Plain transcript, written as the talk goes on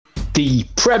The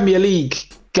Premier League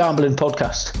Gambling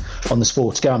Podcast on the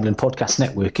Sports Gambling Podcast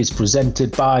Network is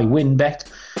presented by WynnBET.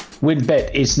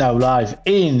 WynnBET is now live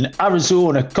in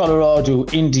Arizona, Colorado,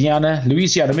 Indiana,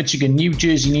 Louisiana, Michigan, New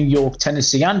Jersey, New York,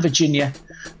 Tennessee, and Virginia.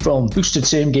 From boosted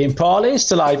same-game parlays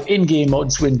to live in-game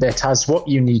odds, WynnBET has what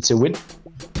you need to win.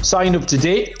 Sign up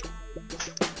today.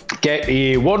 Get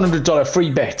a $100 free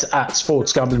bet at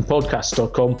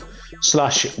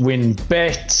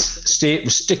sportsgamblingpodcast.com/WynnBET. State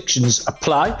restrictions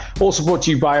apply. Also brought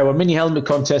to you by our mini helmet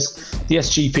contest. The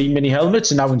SGP mini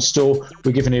helmets are now in store.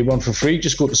 We're giving you one for free.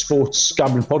 Just go to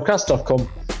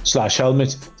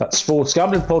sportsgamblingpodcast.com/helmet. That's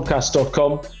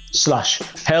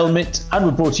sportsgamblingpodcast.com/helmet. And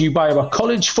we're brought to you by our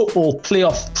college football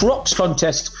playoff props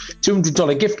contest.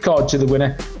 $200 gift card to the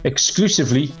winner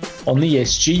exclusively on the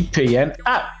SGPN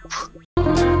app.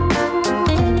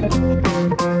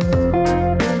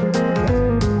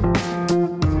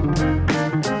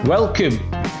 Welcome,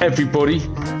 everybody,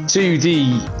 to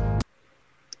the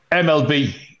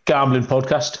MLB Gambling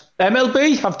Podcast.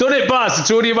 MLB? I've done it, Baz.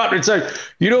 It's only a matter of time.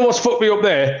 You know what's fucked me up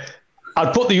there?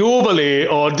 I'd put the overlay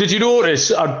on. Did you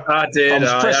notice? I did. I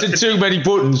was pressing too many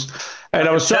buttons, and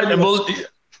I was trying to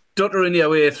stuttering your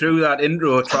way through that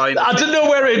intro. I didn't know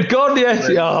where it had gone yet.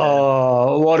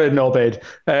 Oh, what a knobhead.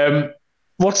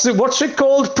 What's it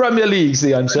called? Premier League's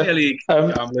the answer. Premier League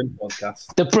Gambling Podcast.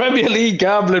 The Premier League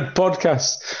Gambling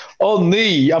Podcast.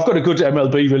 I've got a good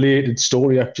MLB related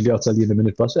story, actually. I'll tell you in a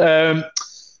minute, boss.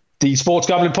 The Sports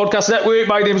Gambling Podcast Network.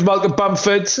 My name is Malcolm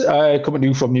Bamford, coming to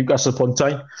you from Newcastle upon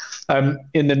Tyne,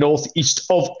 in the northeast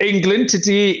of England.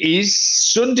 Today is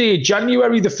Sunday,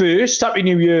 January the 1st. Happy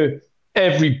New Year,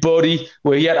 everybody.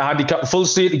 We're here to handicap the full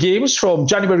slate of games from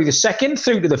January the 2nd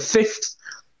through to the 5th.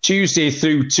 Tuesday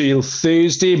through till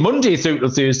Thursday, Monday through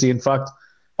till Thursday, in fact.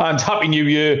 And Happy New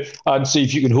Year, and see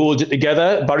if you can hold it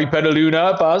together. Barry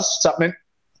Penaluna, Baz, what's happening?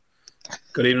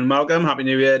 Good evening, Malcolm. Happy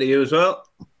New Year to you as well.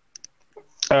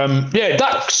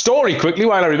 That story quickly,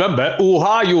 while I remember,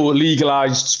 Ohio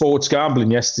legalised sports gambling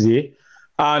yesterday,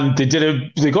 and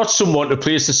they got someone to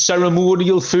place the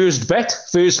ceremonial first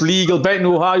legal bet in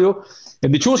Ohio,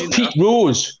 and they chose Pete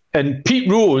Rose. And Pete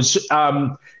Rose,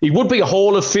 he would be a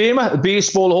Hall of Famer, a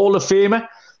baseball Hall of Famer,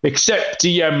 except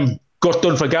he got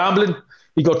done for gambling.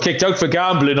 He got kicked out for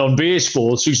gambling on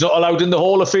baseball, so he's not allowed in the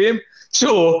Hall of Fame.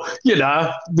 So,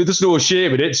 there's no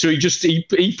shame in it. So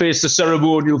he placed the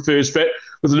ceremonial first bet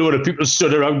with a load of people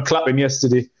stood around clapping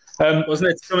yesterday. Wasn't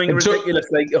it something ridiculous,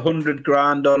 like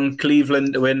 $100,000 on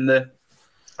Cleveland to win the...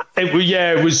 It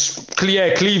was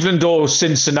Cleveland or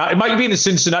Cincinnati. It might have been the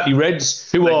Cincinnati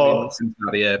Reds, who are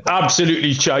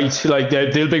absolutely shite. Like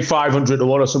they'll be 500 to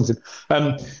 1 or something.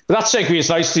 But that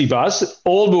segues nicely, Baz,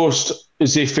 almost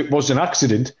as if it was an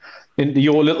accident, into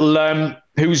your little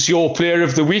who's your player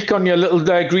of the week on your little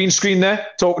green screen there,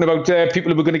 talking about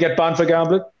people who are going to get banned for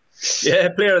gambling. Yeah,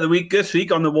 player of the week this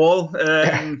week on the wall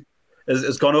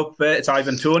has gone up. It's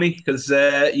Ivan Toney, because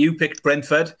you picked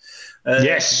Brentford.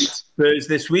 Yes. Spurs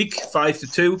this week,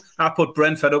 5-2. I put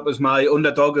Brentford up as my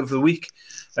underdog of the week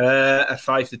at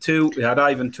 5-2. We had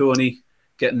Ivan Toney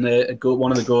getting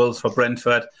one of the goals for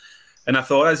Brentford, and I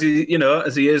thought, as he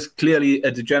is clearly a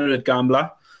degenerate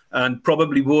gambler and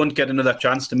probably won't get another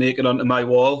chance to make it onto my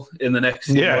wall in the next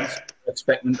 6 months,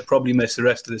 expecting to probably miss the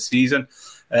rest of the season,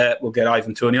 we'll get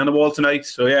Ivan Toney on the wall tonight.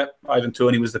 So Ivan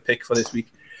Toney was the pick for this week.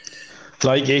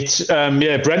 Like it,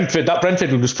 Brentford. That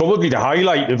Brentford was probably the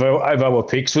highlight of our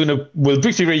picks. We'll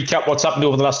briefly recap what's happened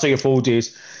over the last 3 or 4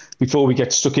 days before we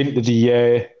get stuck into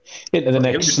the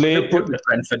next slate.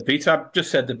 Brentford beat. I just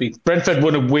said the beat. Brentford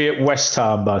won away at West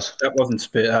Ham, Baz. That wasn't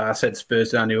Spurs. I said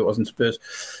Spurs. I knew it wasn't Spurs.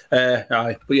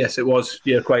 But yes, it was.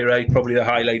 You're quite right. Probably the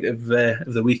highlight of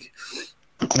the week.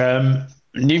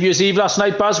 New Year's Eve last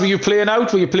night, Baz. Were you playing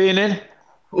out? Were you playing in?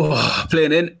 Oh,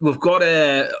 playing in. We've got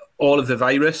all of the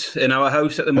virus in our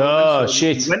house at the moment. Oh, so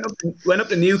shit. Went up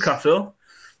to Newcastle,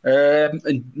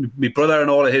 and my brother and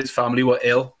all of his family were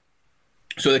ill.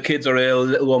 So the kids are ill.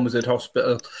 The little one was at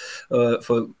hospital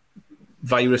for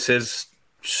viruses,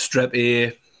 strep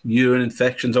A, urine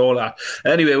infections, all that.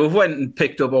 Anyway, we went and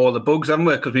picked up all the bugs, haven't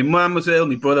we? Because my mum was ill,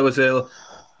 my brother was ill,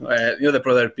 the other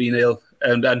brother had been ill.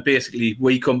 And basically,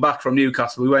 we come back from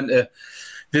Newcastle. We went to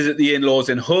visit the in-laws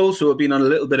in Hull, so we've been on a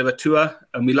little bit of a tour,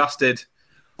 and we lasted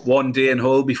 1 day in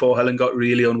Hull before Helen got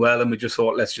really unwell, and we just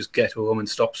thought, let's just get home and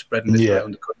stop spreading this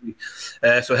around the country.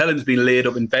 So Helen's been laid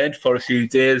up in bed for a few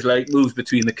days, moves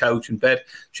between the couch and bed.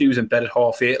 She was in bed at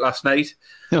 8:30 last night.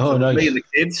 Oh, so nice. Me and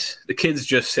the kids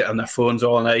just sit on their phones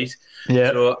all night.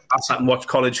 Yeah. So I sat and watched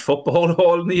college football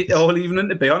all evening,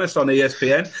 to be honest, on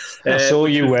ESPN. I saw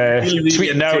you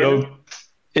tweeting out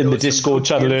in the Discord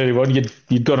channel earlier on,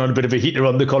 you'd gone on a bit of a heater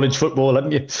on the college football,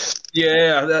 hadn't you?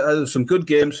 Yeah, there was some good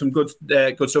games, some good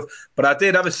stuff. But I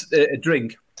did have a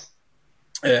drink,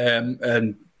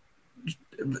 and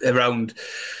around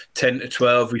 10 to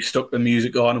 12, we stuck the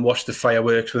music on and watched the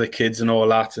fireworks with the kids and all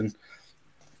that, and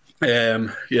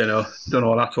done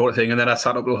all that sort of thing. And then I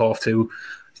sat up till 2:30,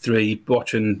 3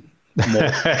 watching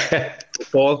more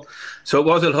football. So it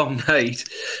was a long night.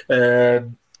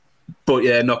 But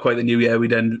yeah, not quite the new year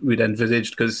we'd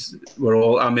envisaged, because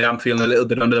I'm feeling a little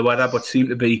bit under the weather, but seem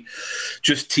to be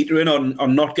just teetering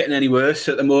on not getting any worse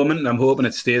at the moment. And I'm hoping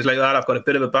it stays like that. I've got a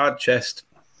bit of a bad chest,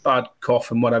 bad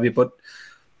cough and what have you, but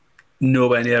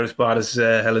nowhere near as bad as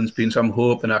Helen's been. So I'm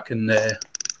hoping I can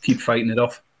keep fighting it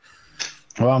off.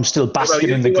 Well, I'm still basking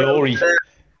in the glory.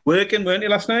 Working, weren't you,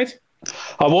 last night?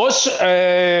 I was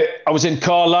in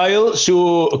Carlisle,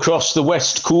 so across the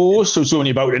west coast, so it's only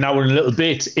about an hour and a little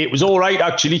bit. It was all right,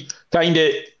 actually.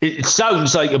 It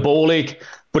sounds like a ball ache,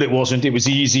 but it wasn't. It was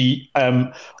easy.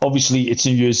 Obviously, it's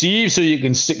New Year's Eve, so you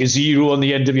can stick a 0 on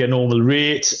the end of your normal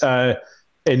rate,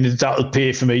 and that'll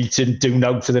pay for me to do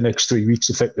out for the next 3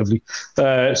 weeks, effectively.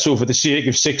 So for the sake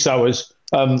of 6 hours,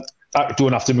 I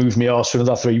don't have to move my arse for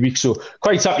another 3 weeks, so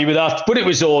quite happy with that. But it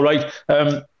was all right.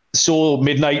 So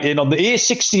midnight in on the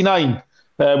A69,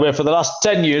 where for the last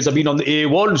 10 years I've been on the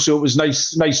A1, so it was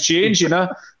nice change,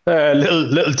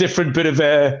 little different bit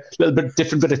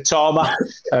of tarmac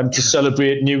to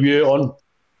celebrate New Year on.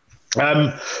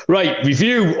 Right,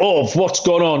 review of what's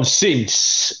gone on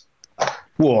since.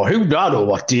 Whoa, I don't know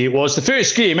what day it was. The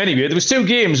first game, anyway. There was 2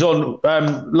 games on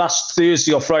last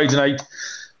Thursday or Friday night.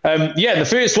 The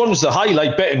first one was the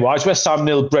highlight betting wise. West Ham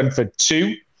 0, Brentford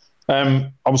 2.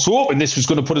 I was hoping this was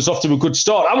going to put us off to a good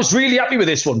start. I was really happy with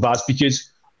this one, Baz,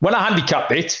 because when I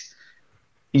handicapped it,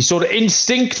 the sort of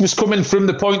instinct was coming from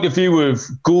the point of view of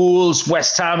goals.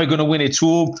 West Ham are going to win at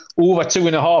home, over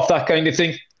 2.5, that kind of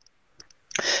thing.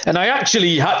 And I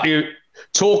actually had to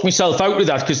talk myself out of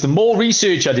that, because the more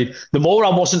research I did, the more I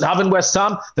wasn't having West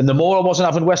Ham, then the more I wasn't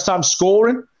having West Ham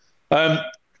scoring.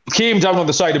 Came down on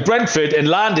the side of Brentford and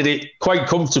landed it quite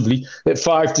comfortably at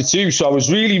 5-2. So I was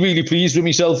really, really pleased with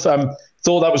myself.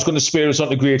 Thought that was going to spur us on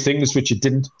to great things, which it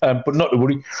didn't. But not to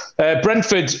worry.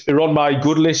 Brentford are on my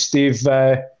good list.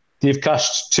 They've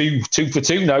cashed two for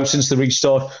 2 now since the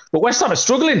restart. But West Ham are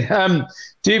struggling.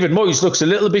 David Moyes looks a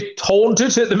little bit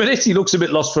haunted at the minute. He looks a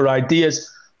bit lost for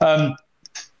ideas. That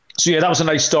was a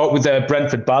nice start with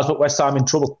Brentford, Baz, but West Ham in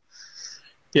trouble.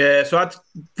 Yeah, so I'd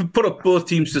put up both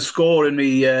teams to score in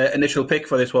the initial pick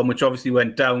for this one, which obviously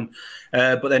went down.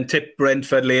 But then tipped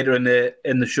Brentford later in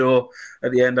the show.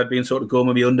 At the end, I'd been sort of going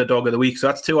with my underdog of the week. So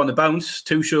that's 2 on the bounce.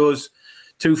 2 shows,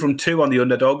 2 from 2 on the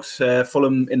underdogs.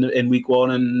 Fulham in week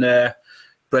 1 and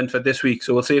Brentford this week.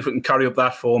 So we'll see if we can carry up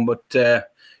that form. But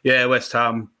West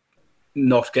Ham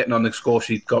not getting on the score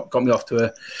sheet got me off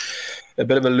to a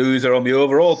bit of a loser on the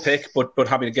overall pick. But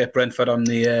happy to get Brentford on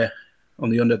the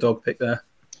underdog pick there.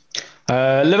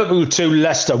 Liverpool 2,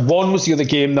 Leicester 1 was the other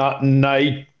game that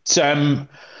night.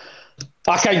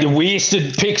 I kind of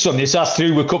wasted picks on this. I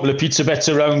threw a couple of pizza bets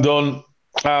around on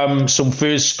some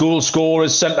first goal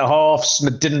scorers, centre halves,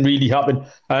 and it didn't really happen.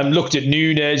 Looked at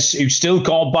Nunes, who still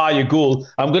can't buy a goal.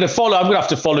 I'm going to have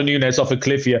to follow Nunes off a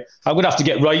cliff here. I'm going to have to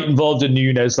get right involved in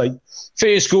Nunes. Like,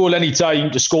 first goal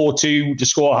anytime, to score 2, to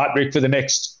score a hat-trick for the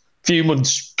next few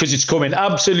months, because it's coming,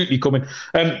 absolutely coming.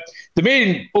 The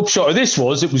main upshot of this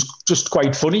was, it was just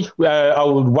quite funny.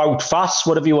 Old Wout Fass,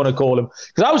 whatever you want to call him.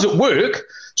 Because I was at work,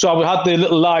 so I had the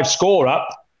little live score up,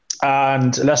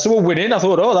 and Leicester were winning. I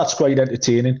thought, that's quite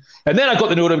entertaining. And then I got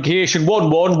the notification,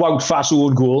 1-1, Wout Fass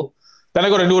own goal. Then I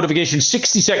got a notification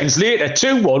 60 seconds later,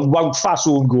 2-1, Wout Fass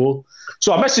own goal.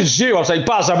 So I messaged you, I was like,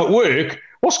 Baz, I'm at work.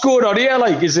 What's going on here?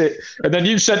 Like, is it? And then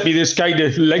you sent me this kind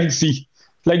of lengthy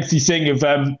thing of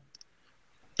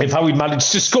how he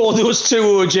managed to score those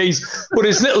 2 OGs. But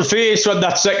his little face on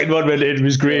that second one went in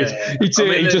was great. Yeah. He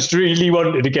just really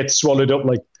wanted to get swallowed up.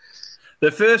 Like,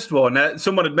 the first one,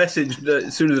 someone had messaged,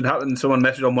 as soon as it happened, someone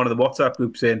messaged on one of the WhatsApp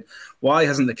groups saying, why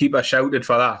hasn't the keeper shouted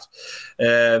for that?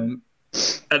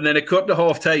 And then it cut to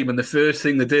half time, and the first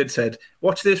thing they did said,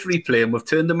 watch this replay, and we've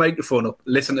turned the microphone up,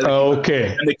 listen to the keeper.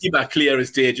 Okay. And the keeper, clear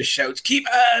as day, just shouts,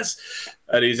 keepers!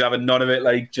 And he's having none of it,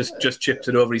 like, just chipped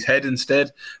it over his head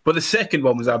instead. But the second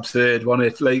one was absurd, wasn't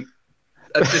it? Like,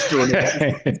 I just don't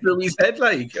know. Through his head,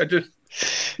 like, it was.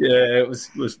 Yeah,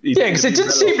 because it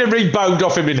didn't seem to rebound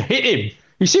off him and hit him.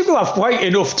 He seemed to have quite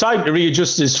enough time to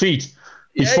readjust his feet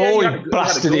before he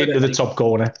blasted it into the top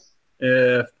corner.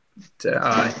 Aye.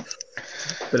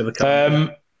 Bit of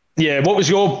a what was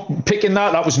your pick in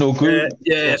that? That was no good.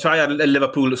 So I had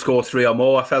Liverpool to score 3 or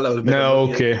more. I felt that was a bit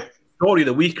story of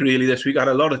the week really this week. I had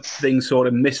a lot of things sort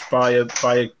of missed by a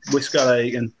whisker,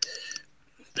 and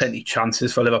plenty of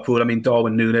chances for Liverpool. I mean,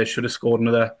 Darwin Núñez should have scored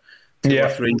another 2 or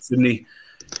 3, didn't he?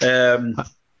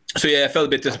 So I felt a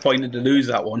bit disappointed to lose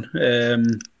that one.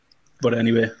 But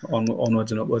anyway,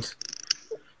 onwards and upwards.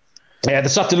 Yeah, the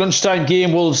Saturday lunchtime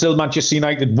game, Wolves nil, Manchester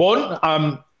United 1.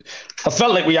 I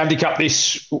felt like we handicapped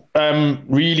this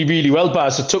really, really well,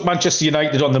 Baz. I took Manchester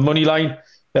United on the money line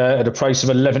at a price of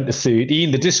 11 to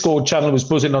 13. The Discord channel was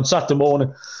buzzing on Saturday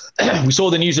morning. We saw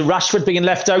the news of Rashford being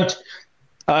left out,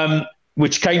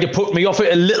 which kind of put me off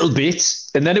it a little bit.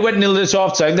 And then it went nil this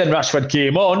half time. Then Rashford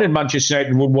came on and Manchester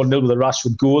United won 1-0 with a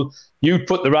Rashford goal. You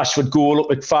put the Rashford goal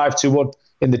up at 5-1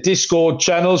 in the Discord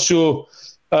channel. So,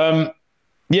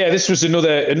 this was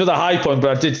another high point,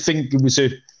 but I did think it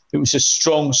was a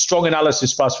strong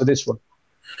analysis pass for this one.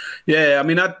 Yeah, I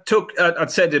mean,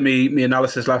 I'd said in my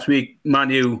analysis last week,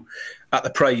 Man U at the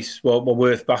price were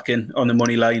worth backing on the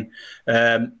money line.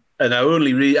 And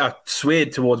I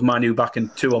swayed towards Man U backing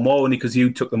 2 or more only because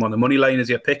you took them on the money line as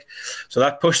your pick. So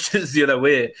that pushed us the other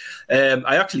way.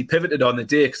 I actually pivoted on the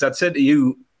day because I'd said to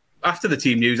you, after the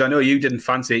team news, I know you didn't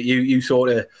fancy it. You sort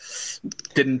of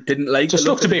didn't like. Just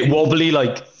looked a bit wobbly,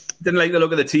 like. Didn't like the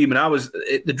look of the team, and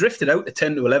they drifted out to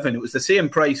 10 to 11. It was the same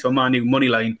price for Man U money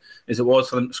line as it was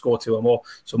for them to score 2 or more.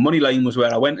 So money line was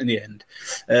where I went in the end,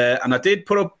 and I did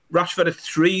put up Rashford at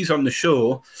 3s on the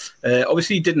show.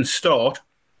 Obviously, he didn't start,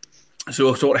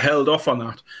 so I sort of held off on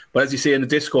that. But as you say in the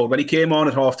Discord, when he came on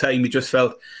at half time, he just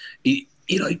felt he'd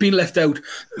been left out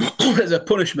as a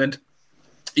punishment.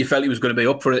 He felt he was going to be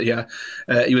up for it, yeah.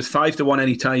 He was 5-1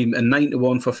 any time and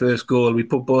 9-1 for first goal. We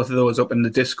put both of those up in the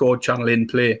Discord channel in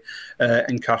play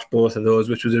and cashed both of those,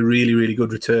 which was a really, really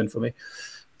good return for me.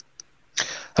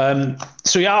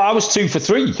 I was 2 for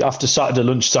 3 after Saturday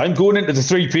lunchtime, going into the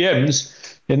 3 p.m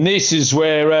s. And this is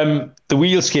where the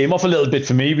wheels came off a little bit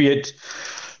for me. We had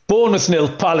Bournemouth 0,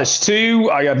 Palace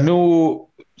 2. I had no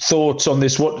thoughts on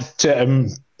this.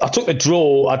 I took the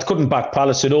draw. I couldn't back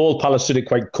Palace at all. Palace did it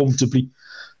quite comfortably.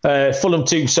 Fulham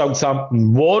 2,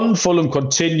 Southampton 1. Fulham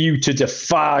continue to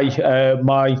defy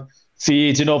my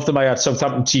fading of them. I had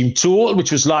Southampton team total,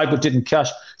 which was live but didn't cash.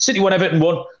 City 1, Everton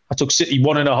 1. I took City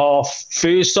 1.5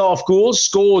 first half goals,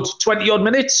 scored 20-odd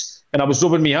minutes, and I was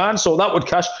rubbing my hands, so that would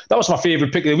cash. That was my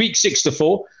favourite pick of the week,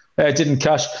 6-4. Didn't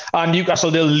cash. And Newcastle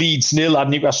 0, Leeds 0. I had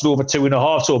Newcastle over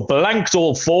 2.5, so blanked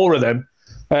all 4 of them.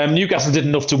 Newcastle did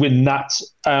enough to win that.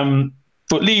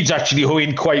 But Leeds actually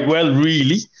win quite well,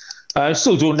 really. I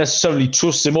still don't necessarily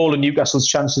trust them all, and Newcastle's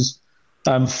chances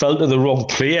fell to the wrong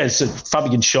players.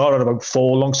 Fabian Schär had about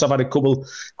 4, alongside had a couple.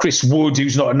 Chris Wood,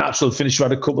 who's not a natural finisher,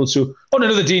 had a couple. So on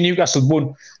another day, Newcastle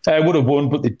would have won,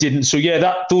 but they didn't. So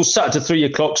those Saturday 3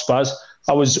 o'clock Spaz,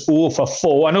 I was 0 for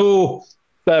 4. I know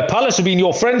Palace have been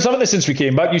your friends, haven't they, since we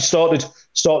came back? You started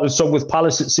strong with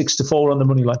Palace at 6-4 on the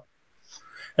money line.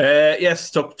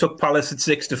 Yes, took Palace at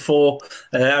 6-4.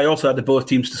 I also had the both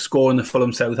teams to score in the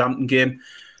Fulham Southampton game.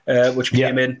 Which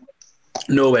came in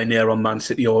nowhere near on Man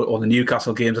City or the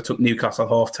Newcastle games. I took Newcastle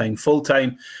half-time,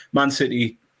 full-time. Man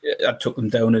City, I took them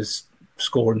down as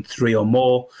scoring 3 or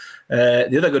more.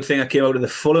 The other good thing I came out of the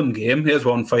Fulham game, here's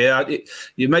one for you.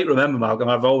 You might remember, Malcolm,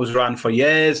 I've always ran for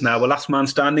years now, a last man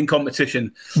standing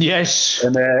competition. Yes.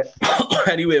 And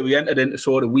anyway, we entered into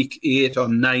sort of week 8 or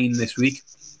 9 this week.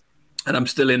 And I'm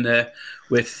still in there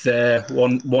with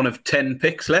one of 10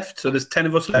 picks left. So there's 10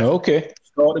 of us left. Okay.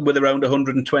 Started with around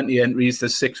 120 entries.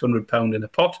 There's £600 in the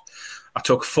pot. I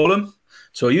took Fulham.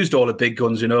 So I used all the big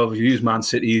guns, We used Man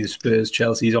City, Spurs,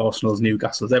 Chelsea's, Arsenal's,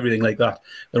 Newcastle's, everything like that.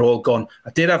 They're all gone.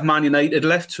 I did have Man United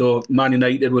left, so Man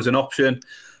United was an option.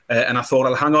 And I thought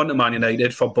I'll hang on to Man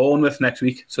United for Bournemouth next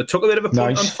week. So I took a bit of a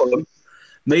punt on Fulham.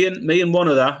 Me and one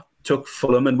of that took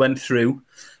Fulham and went through.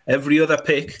 Every other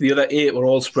pick, the other 8 were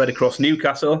all spread across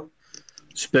Newcastle,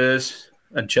 Spurs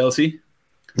and Chelsea.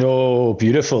 Oh,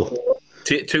 beautiful.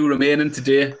 2 remaining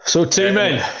today. So 2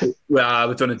 men. Well,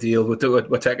 we've done a deal. We're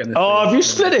taking the have you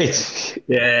split it?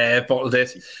 Yeah, bottled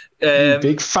it.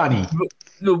 Big fanny.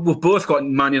 We've both got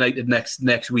Man United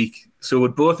next week. So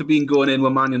we'd both have been going in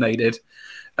with Man United.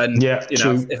 And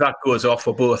if that goes off,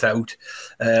 we're both out.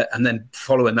 And then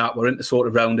following that, we're into sort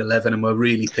of round 11 and we're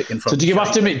really picking from. So do you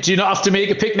not have to make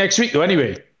a pick next week though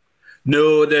anyway?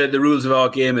 No, the rules of our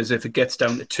game is if it gets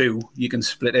down to 2, you can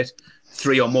split it.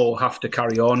 3 or more have to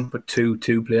carry on, but two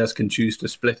players can choose to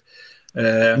split.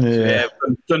 I've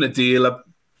done a deal.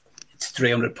 It's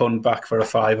 £300 back for a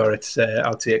 £5.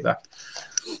 I'll take that.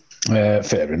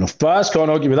 Fair enough. Baz, can't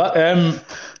argue with that.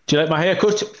 Do you like my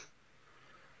haircut?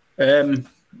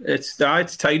 It's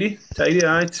tidy.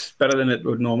 It's better than it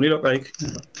would normally look like.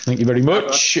 Thank you very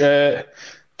much.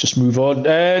 just move on.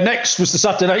 Next was the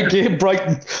Saturday night game,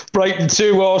 Brighton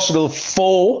 2, Arsenal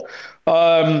 4.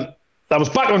 I was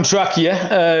back on track here.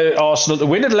 Arsenal to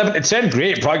win at 11-10.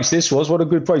 Great price this was. What a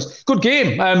good price. Good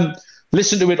game.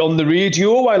 Listened to it on the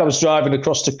radio while I was driving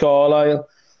across to Carlisle.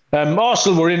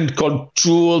 Arsenal were in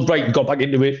control. Brighton got back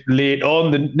into it late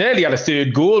on. They nearly had a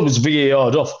third goal. It was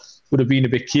VAR'd off. Would have been a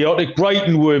bit chaotic.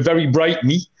 Brighton were very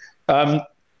Brighton-y.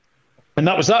 And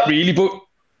that was that, really. But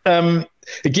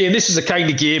again, this is a kind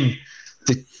of game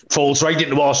that falls right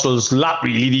into Arsenal's lap,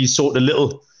 really. These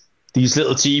little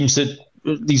teams that...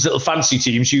 These little fancy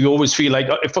teams, you always feel like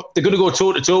if they're going to go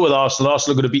toe-to-toe with Arsenal are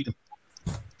going to beat them.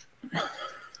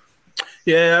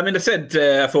 Yeah, I mean, I said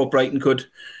I thought Brighton could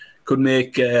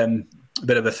make a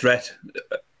bit of a threat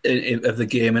of the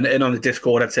game. And on the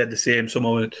Discord, I'd said the same.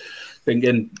 Someone was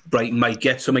thinking Brighton might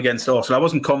get some against Arsenal. I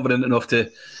wasn't confident enough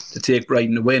to take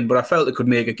Brighton to win, but I felt they could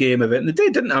make a game of it. And they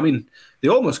did, didn't they? I mean, they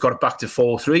almost got it back to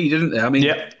 4-3, didn't they? I mean,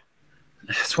 yeah.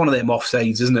 It's one of them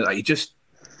offsides, isn't it? Like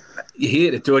you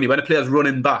hate it, don't you? When a player's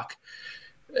running back,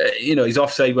 he's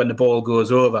offside when the ball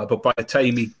goes over, but by the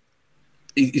time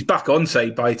he's back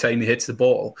onside by the time he hits the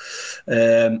ball.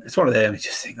 It's one of them. You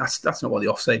just think that's not what the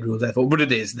offside rules are for, but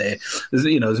it is there.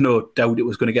 There's no doubt it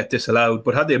was going to get disallowed.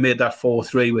 But had they made that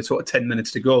 4-3 with sort of 10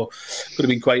 minutes to go, could have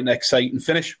been quite an exciting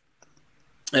finish.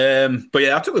 But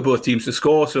yeah, I took the both teams to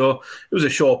score, so it was a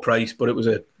short price, but it was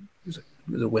a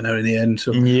winner in the end.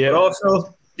 So yeah. But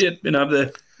also,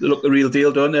 they look the real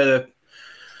deal, don't they?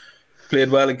 Played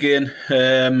well again.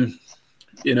 They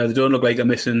don't look like they're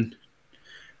missing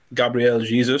Gabriel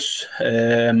Jesus.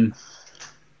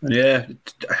 Yeah,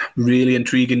 really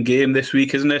intriguing game this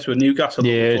week, isn't it? With Newcastle.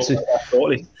 Yeah, it's a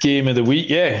game of the week,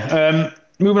 yeah.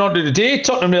 Moving on to the day,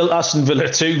 Tottenham 0, Aston Villa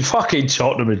 2. Fucking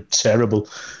Tottenham are terrible.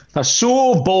 They're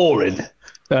so boring.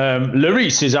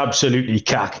 Lloris is absolutely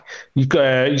cack.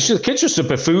 The kid's just a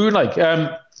buffoon.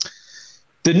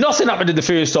 Did nothing happen in the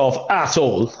first half at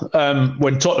all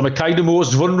when Tottenham are kind of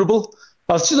most vulnerable.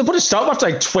 They put a stop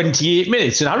after 28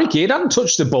 minutes and Harry Kane hadn't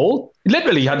touched the ball. He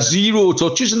literally had 0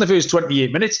 touches in the first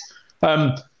 28 minutes.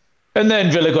 And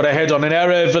then Villa got ahead on an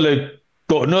error. Villa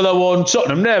got another one.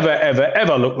 Tottenham never, ever,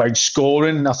 ever looked like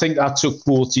scoring. I think that took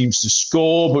both teams to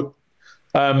score.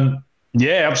 But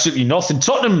yeah, absolutely nothing.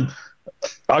 Tottenham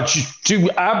do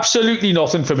absolutely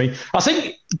nothing for me. I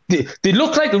think they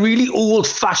look like a really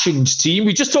old-fashioned team.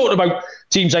 We just talked about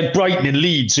teams like Brighton and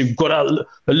Leeds who've got a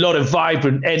lot of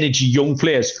vibrant, energy, young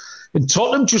players. And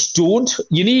Tottenham just don't.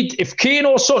 If Kane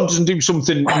or Son doesn't do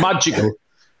something magical,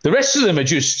 the rest of them are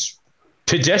just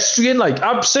pedestrian,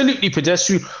 absolutely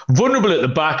pedestrian, vulnerable at the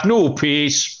back, no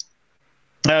pace.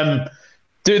 They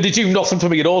do nothing for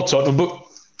me at all, Tottenham, but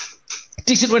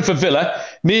decent win for Villa.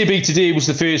 Maybe today was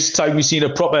the first time we've seen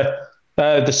a proper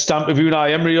the stamp of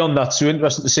Unai Emery on that. So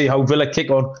interesting to see how Villa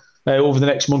kick on over the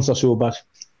next month or so back.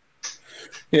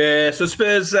 Yeah, so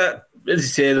Spurs, as you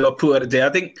say, they got poor today. I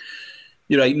think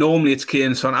you're right. Normally it's Kane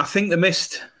and Son. I think they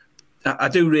missed. I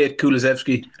do rate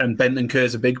Kulusevski and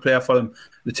Bentancur's a big player for them.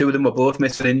 The two of them were both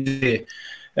missing injury.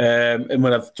 And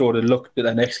when I've sort of looked at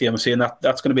their next game, I'm saying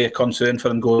that's going to be a concern for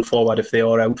them going forward if they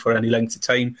are out for any length of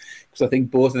time, because I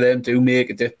think both of them do make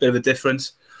a bit of a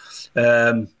difference.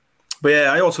 But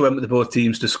yeah, I also went with the both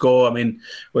teams to score. I mean,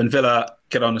 when Villa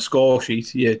get on the score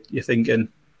sheet, you're thinking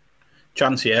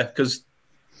chance here, because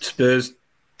Spurs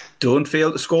don't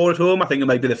fail to score at home. I think it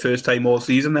might be the first time all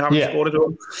season they haven't scored at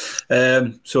home.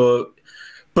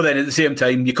 But then at the same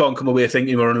time, you can't come away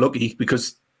thinking we're unlucky,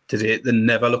 because today they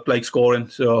never looked like scoring.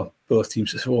 So both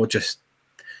teams just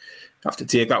have to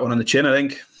take that one on the chin, I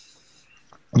think.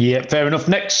 Yeah, fair enough.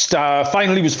 Next,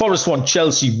 finally, was Forest 1,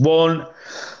 Chelsea 1.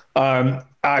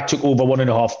 I took over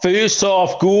 1.5 first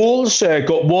half goals.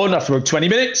 Got one after about 20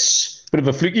 minutes. Bit of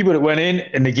a fluky, but it went in.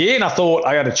 And again, I thought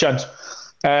I had a chance.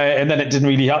 And then it didn't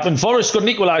really happen. Forest got an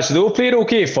equaliser, though. Played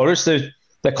okay, Forest.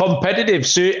 They're competitive,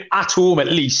 so at home at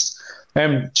least.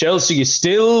 Chelsea is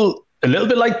still a little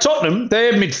bit like Tottenham.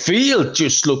 Their midfield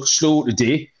just looked slow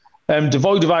today.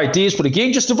 Devoid of ideas, but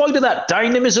again, just devoid of that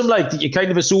dynamism that you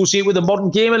kind of associate with the modern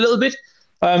game a little bit.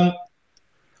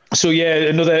 So yeah,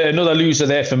 another loser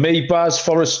there for me. Baz,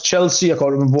 Forest, Chelsea. I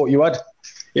can't remember what you had.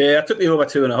 Yeah, I took the over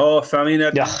 2.5. I mean,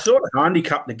 I sort of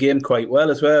handicapped the game quite well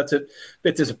as well. It's a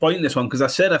bit disappointing, this one, because I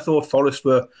said I thought Forest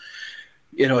were,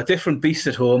 a different beast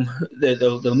at home.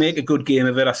 They'll make a good game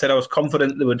of it. I said I was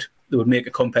confident they would make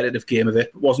a competitive game of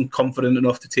it, but wasn't confident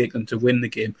enough to take them to win the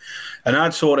game. And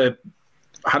I'd sort of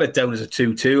had it down as a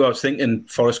 2-2. I was thinking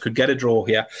Forest could get a draw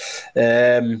here.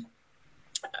 And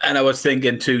I was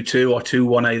thinking 2-2 or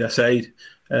 2-1 either side.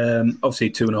 Obviously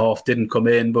 2.5 didn't come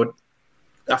in, but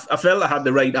I felt I had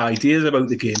the right ideas about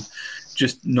the game.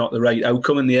 just not the right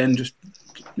outcome in the end.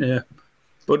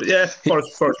 But yeah,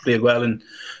 Forest played well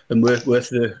and worth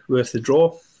the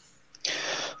draw.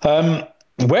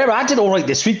 Where I did all right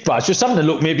this week, but just having a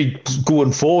look, maybe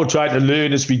going forward, trying to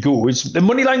learn as we go, is the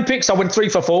moneyline picks. I went 3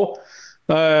 for 4.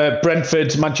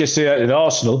 Brentford, Manchester United, and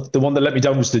Arsenal. The one that let me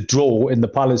down was the draw in the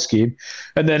Palace game.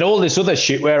 And then all this other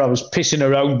shit where I was pissing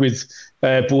around with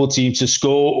both teams to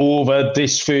score over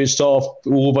this first half,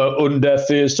 over under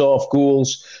first half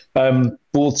goals,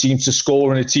 both teams to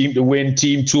score and a team to win,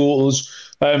 team totals.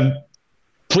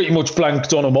 Pretty much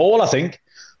blanked on them all, I think.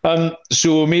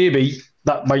 So maybe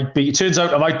that might be, it turns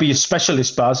out I might be a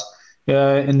specialist, Baz,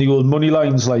 in the old money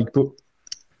lines, but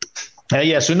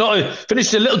so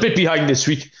finished a little bit behind this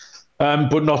week,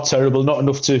 but not terrible, not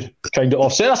enough to kind of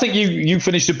offset. I think you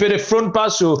finished a bit in front,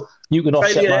 Baz, so you can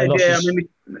offset my losses. Yeah, I mean,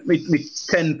 me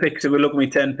 10 picks, if we look at me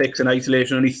 10 picks in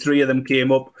isolation, only 3 of them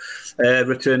came up,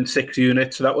 returned 6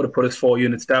 units, so that would have put us 4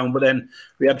 units down. But then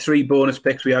we had 3 bonus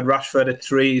picks. We had Rashford at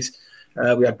 3s,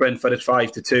 we had Brentford at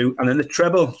 5-2, and then the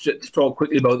treble. Just to talk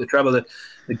quickly about the treble, the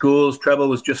goals treble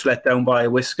was just let down by a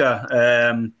whisker.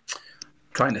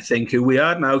 Trying to think who we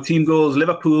had now. Team goals: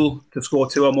 Liverpool to score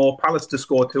 2 or more, Palace to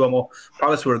score 2 or more.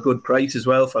 Palace were a good price as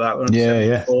well for that.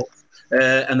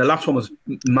 And the last one was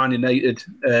Man United,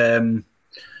 and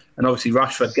obviously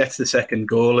Rashford gets the second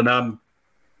goal, and I'm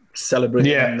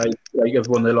celebrating like I've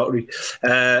won the lottery.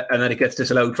 And then it gets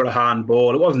disallowed for a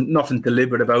handball. It wasn't nothing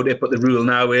deliberate about it, but the rule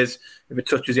now is if it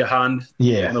touches your hand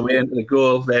on the way into the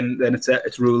goal, then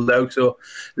it's ruled out. So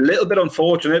a little bit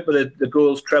unfortunate, but the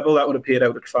goals treble, that would have paid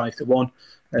out at 5-1.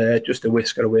 Just a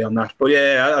whisker away on that. But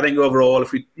yeah, I think overall,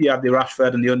 if you had the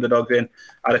Rashford and the underdog in,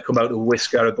 I'd have come out a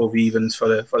whisker above evens for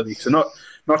the week. So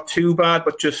not too bad,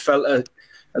 but just felt a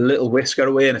little whisker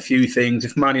away in a few things.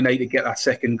 If Man United get that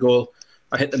second goal,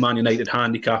 I hit the Man United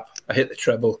handicap, I hit the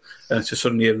treble, and it's just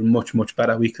suddenly a much, much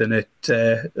better week than it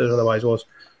otherwise was.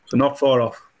 So not far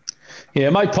off. Yeah,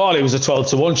 my parlay was a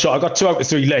 12-1 shot. I got 2 out of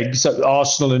 3 legs.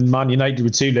 Arsenal and Man United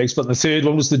with 2 legs, but the third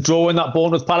one was the draw in that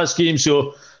Bournemouth Palace game.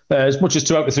 So as much as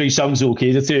 2 out of 3 sounds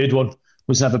okay, the third one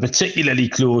was never particularly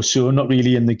close, so not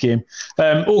really in the game.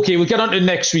 Okay, we'll get on to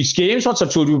next week's games. Once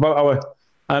I've told you about our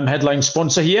headline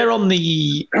sponsor here on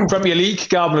the Premier League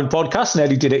Gambling Podcast.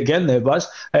 Nearly did it again there, Baz.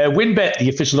 WinBet, the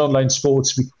official online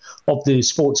sports of the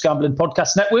Sports Gambling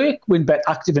Podcast Network. WinBet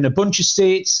active in a bunch of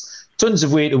states. Tons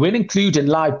of way to win, including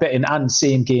live betting and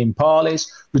same-game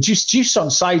parlays. Reduced juice on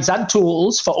sides and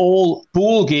totals for all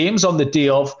bowl games on the day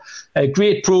of.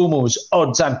 Great promos,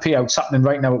 odds and payouts happening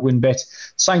right now at WinBet.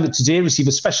 Sign up today, receive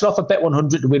a special offer, bet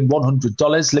 $100 to win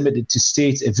 $100, limited to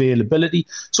state availability.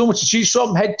 So much to choose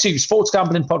from. Head to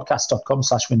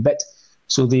sportsgamblingpodcast.com/WinBet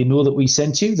so they know that we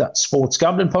sent you. That's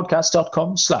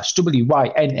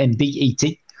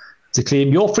sportsgamblingpodcast.com/WYNNBET. To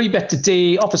claim your free bet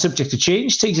today, offer subject to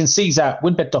change. T's and C's at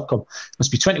winbet.com.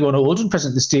 Must be 21 or older and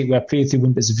present in the state where playthrough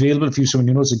WinBet is available. If you're someone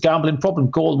who knows a gambling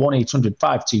problem, call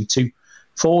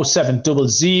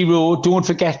 1-800-522-4700. Don't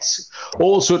forget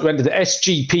also to enter the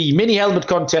SGP mini helmet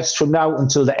contest from now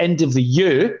until the end of the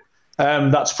year.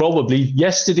 That's probably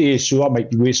yesterday, so I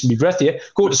might be wasting my breath here.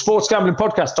 Go to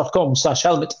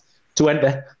sportsgamblingpodcast.com/helmet to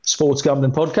enter.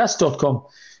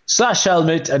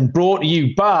 sportsgamblingpodcast.com/helmet, and brought to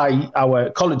you by our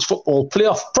college football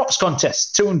playoff props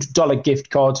contest. $200 gift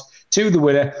card to the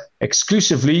winner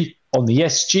exclusively on the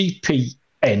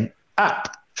SGPN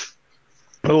app.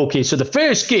 Okay, so the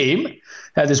first game,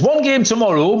 there's one game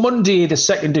tomorrow, Monday the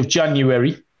 2nd of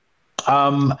January.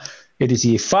 It is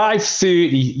a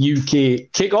 5:30 UK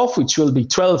kickoff, which will be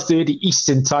 12:30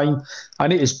 Eastern time,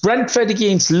 and it is Brentford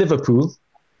against Liverpool,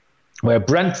 where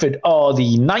Brentford are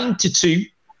the 9-2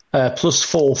 plus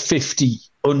 450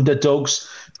 underdogs.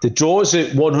 The draws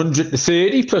at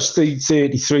 100-30 plus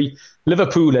 333.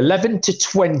 Liverpool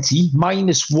 11-20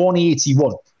 minus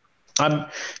 181.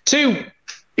 Two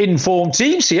informed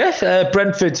teams here.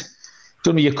 Brentford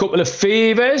done me a couple of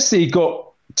favours. They got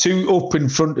 2 up in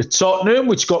front of Tottenham,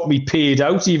 which got me paid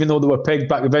out, even though they were pegged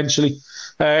back eventually.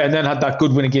 And then had that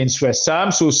good win against West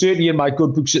Ham. So certainly in my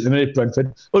good books at the minute,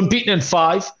 Brentford. Unbeaten in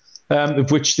 5,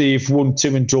 of which they've won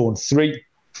 2 and drawn 3.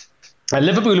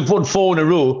 Liverpool have won 4 in a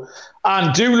row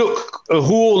and do look a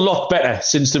whole lot better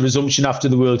since the resumption after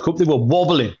the World Cup. They were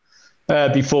wobbling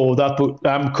before that, but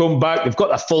come back. They've got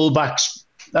their full-backs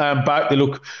back. They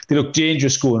look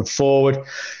dangerous going forward.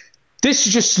 This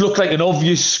just looked like an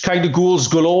obvious kind of goals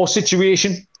galore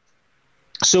situation.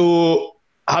 So,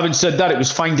 having said that, it was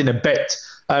finding a bet.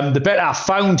 The bet I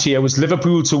found here was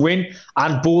Liverpool to win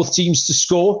and both teams to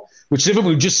score, which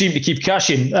Liverpool just seemed to keep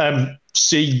cashing.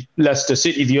 See Leicester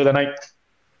City the other night.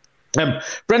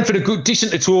 Brentford are good,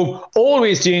 decent at home,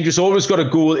 always dangerous, always got a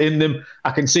goal in them.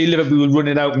 I can see Liverpool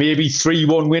running out maybe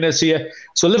 3-1 winners here.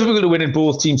 So Liverpool are winning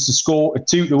both teams to score at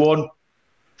 2-1.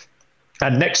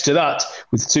 And next to that,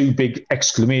 with 2 big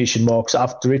exclamation marks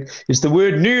after it, is the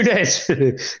word Núñez.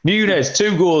 Núñez,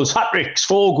 2 goals, hat-tricks,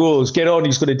 4 goals. Get on,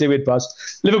 he's going to do it, Baz.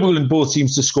 Liverpool and both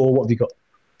teams to score. What have you got?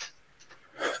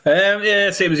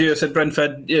 Yeah, same as you. I said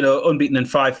Brentford, unbeaten in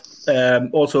 5.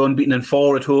 Also unbeaten in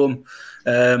 4 at home.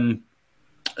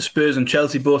 Spurs and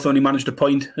Chelsea both only managed a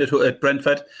point at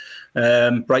Brentford.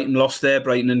 Brighton lost there.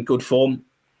 Brighton in good form.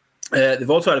 They've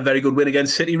also had a very good win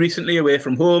against City recently away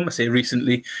from home. I say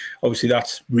recently, obviously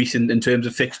that's recent in terms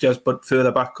of fixtures, but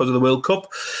further back because of the World Cup.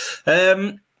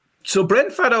 So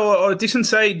Brentford are a decent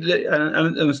side,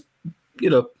 and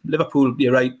Liverpool,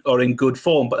 you're right, are in good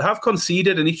form, but have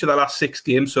conceded in each of the last 6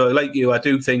 games. So like you, I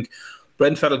do think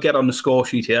Brentford will get on the score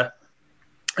sheet here.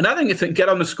 And I think if they get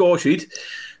on the score sheet,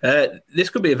 this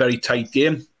could be a very tight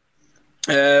game.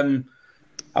 I'm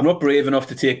not brave enough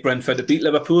to take Brentford to beat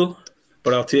Liverpool,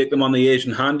 but I'll take them on the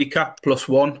Asian handicap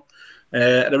 +1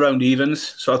 at around evens.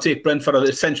 So I'll take Brentford.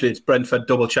 Essentially, it's Brentford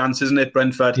double chance, isn't it?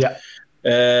 Brentford, yeah.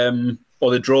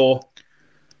 Or the draw.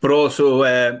 But also,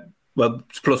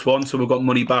 it's +1, so we've got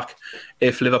money back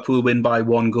if Liverpool win by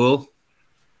 1 goal.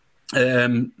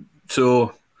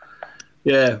 So,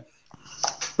 yeah,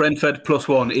 Brentford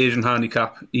 +1, Asian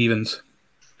handicap, evens.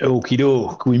 Okie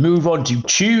doke. We move on to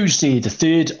Tuesday, the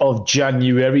 3rd of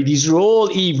January. These are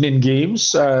all evening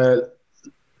games.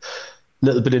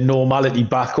 Little bit of normality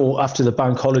back after the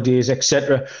bank holidays,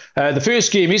 etc. The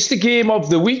first game is the game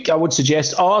of the week. I would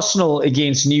suggest Arsenal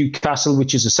against Newcastle,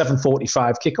 which is a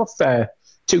 7:45 kickoff,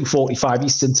 2:45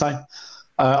 Eastern time.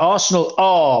 Arsenal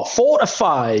are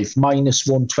 4-5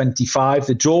 -125.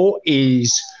 The draw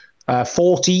is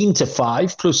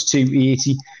 14-5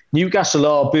 +280. Newcastle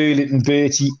are Burlington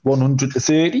Bertie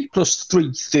 100-30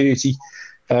 +330.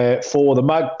 For the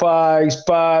Magpies.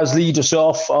 Baz, lead us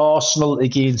off. Arsenal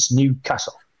against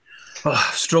Newcastle.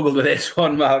 I've struggled with this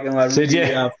one, Mark. And I really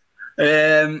have.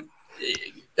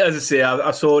 As I say,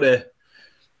 I sort of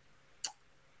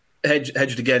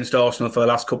hedged against Arsenal for the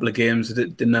last couple of games.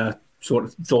 Didn't sort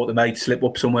of thought they might slip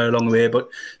up somewhere along the way, but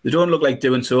they don't look like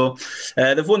doing so.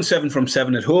 They've won 7 from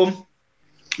 7 at home,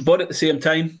 but at the same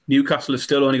time, Newcastle have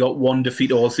still only got 1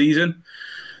 defeat all season.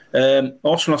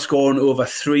 Arsenal are scoring over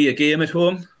 3 a game at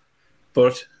home,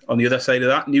 but on the other side of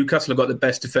that, Newcastle have got the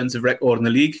best defensive record in the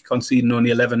league, conceding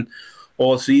only 11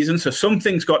 all season. So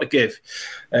something's got to give,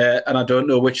 and I don't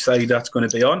know which side that's going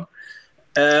to be on.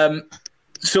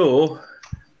 So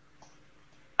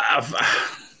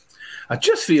I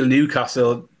just feel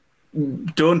Newcastle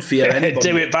don't fear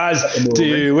anybody. Do it, Baz.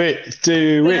 Do it.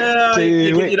 You're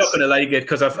not going to like it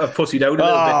because I've pussied out a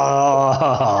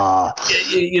little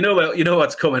bit. You know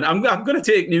what's coming. I'm going to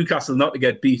take Newcastle not to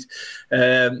get beat.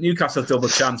 Newcastle double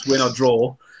chance, win or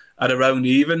draw at around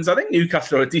evens. I think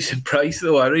Newcastle are a decent price,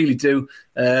 though. I really do.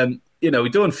 We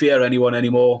don't fear anyone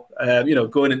anymore.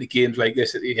 Going into games like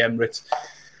this at the Emirates,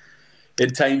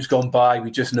 in times gone by,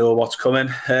 we just know what's coming.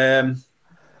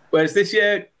 Whereas this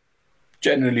year,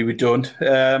 generally, we don't.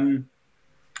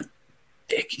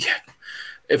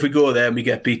 If we go there and we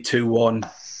get beat 2-1,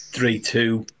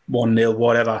 3-2, 1-0,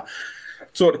 whatever,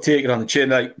 sort of take it on the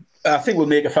chin. I think we'll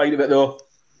make a fight of it, though.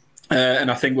 And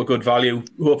I think we're good value.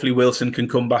 Hopefully, Wilson can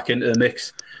come back into the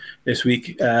mix this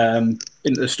week. Into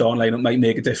the starting lineup might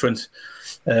make a difference.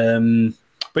 But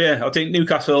yeah, I'll take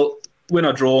Newcastle, win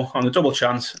or draw on the double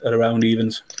chance at around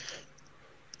evens.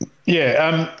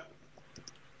 Yeah,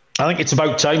 I think it's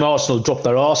about time Arsenal drop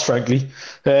their arse, frankly.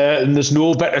 And there's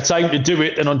no better time to do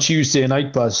it than on Tuesday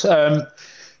night, Baz. I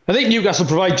think Newcastle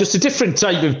provide just a different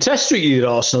type of test really at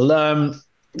Arsenal.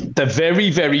 They're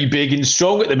very, very big and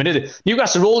strong at the minute.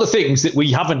 Newcastle are all the things that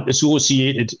we haven't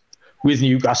associated with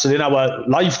Newcastle in our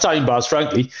lifetime, Baz,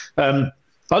 frankly. I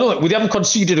don't think we haven't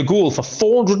conceded a goal for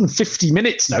 450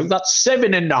 minutes now. That's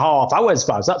 7.5 hours,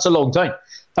 Baz. That's a long time.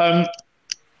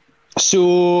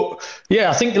 So, yeah,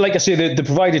 I think, like I say, they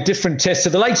provide a different test. So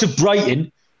the likes of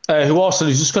Brighton, who Arsenal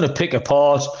is just going to pick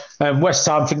apart, West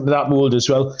Ham fit into that mould as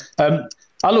well.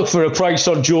 I look for a price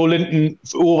on Joe Linton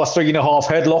for over 3.5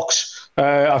 headlocks.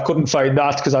 I couldn't find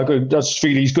that because I just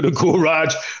feel he's going to go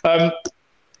Raj.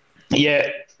 Yeah,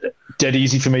 dead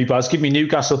easy for me, Baz. Give me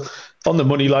Newcastle on the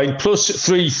money line, plus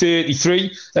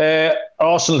 333.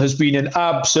 Arsenal has been an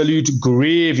absolute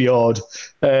graveyard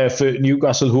for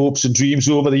Newcastle hopes and dreams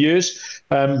over the years.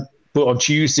 But on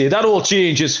Tuesday, that all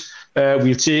changes.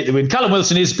 We'll take the win. Callum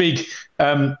Wilson is big,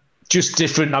 just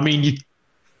different. I mean,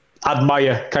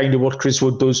 admire kind of what Chris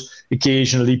Wood does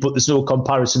occasionally, but there's no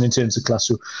comparison in terms of class.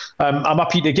 So I'm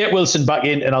happy to get Wilson back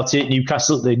in, and I'll take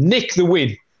Newcastle to nick the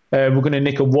win. We're going to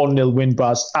nick a 1-0 win,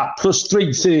 Baz, at plus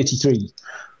 333.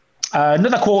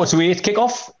 Another quarter to 8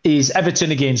 kickoff is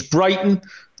Everton against Brighton,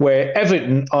 where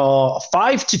Everton are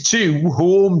 5-2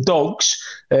 home dogs.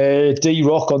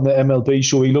 D-Rock on the MLB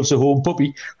show, he loves a home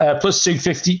puppy, plus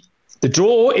 250. The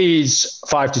draw is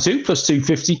 5-2, plus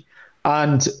 250.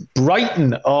 And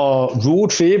Brighton are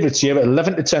road favourites here at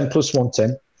 11-10, plus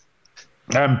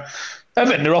 110.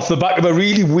 Everton are off the back of a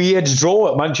really weird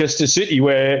draw at Manchester City,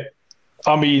 where,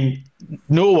 I mean,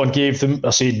 no one gave them,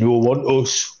 I say no one,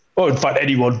 us, or in fact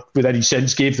anyone with any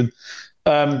sense gave them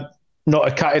not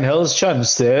a cat in hell's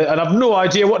chance there. And I've no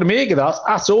idea what to make of that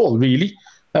at all, really,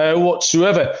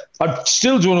 whatsoever. I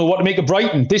still don't know what to make of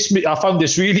Brighton. I found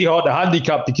this really hard to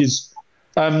handicap because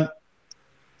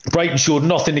Brighton showed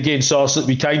nothing against Arsenal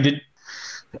that we kind of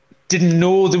didn't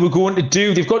know they were going to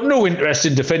do. They've got no interest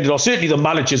in defending, or certainly the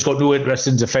manager's got no interest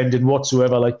in defending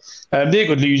whatsoever. They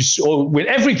could lose or win.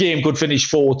 Every game could finish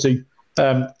 4-2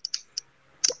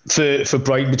 for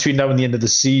Brighton between now and the end of the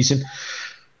season.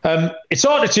 It's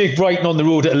hard to take Brighton on the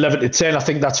road at 11-10. I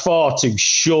think that's far too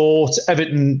short.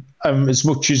 Everton, as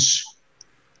much as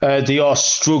they are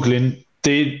struggling,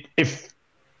 if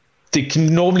they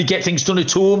can normally get things done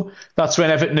at home, that's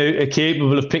when Everton are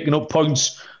capable of picking up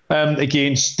points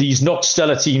against these not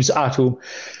stellar teams at home.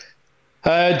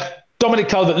 Dominic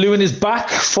Calvert-Lewin is back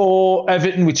for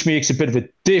Everton, which makes a bit of a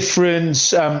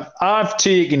difference. I've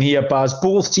taken here, Baz,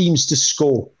 both teams to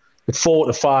score at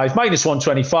 4-5, minus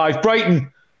 125. Brighton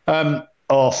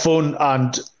are fun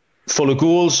and full of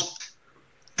goals,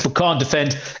 but can't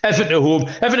defend. Everton at home.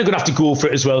 Everton are going to have to go for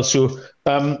it as well, so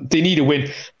they need a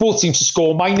win. Both teams to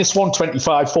score, minus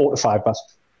 125, 4-5, Baz.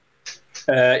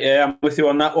 Yeah, I'm with you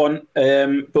on that one.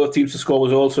 Both teams to score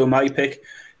was also my pick.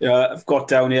 I've got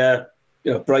down here,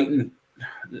 Brighton.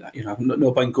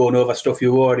 No point going over stuff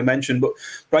you already mentioned, but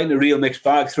Brighton a real mixed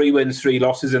bag. 3 wins, 3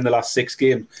 losses in the last 6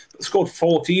 games. But scored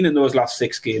 14 in those last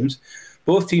 6 games.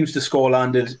 Both teams to score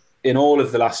landed in all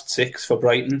of the last 6 for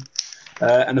Brighton,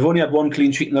 and they've only had 1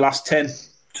 clean sheet in the last 10.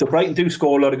 So Brighton do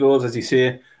score a lot of goals, as you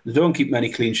say. They don't keep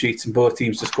many clean sheets, and both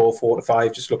teams to score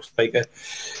 4-5 just looks like a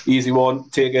easy one.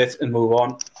 Take it and move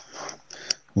on.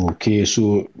 Okay,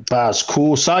 so Baz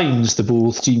co-signs the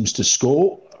both teams to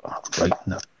score. Writing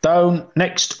that down.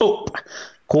 Next up,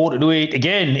 quarter to 8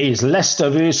 again is Leicester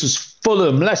versus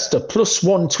Fulham. Leicester plus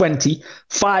 120,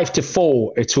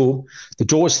 5-4 at home. The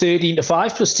draw is 13-5,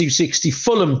 plus 260.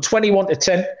 Fulham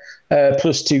 21-10,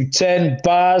 plus 210.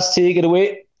 Baz, take it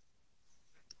away.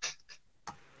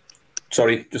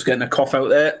 Sorry, just getting a cough out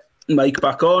there. Mic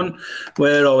back on.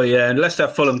 Where are we? Leicester,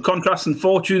 Fulham. Contrasts and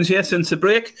fortunes here since the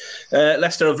break.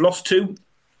 Leicester have lost 2.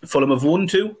 Fulham have won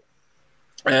 2.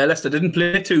 Leicester didn't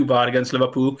play too bad against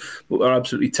Liverpool, but were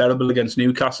absolutely terrible against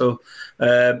Newcastle.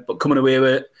 But coming away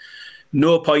with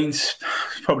no points,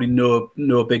 probably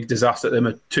no big disaster. Them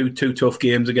are two tough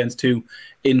games against 2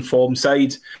 informed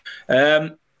sides.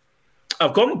 I've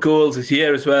gone with goals this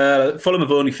year as well. Fulham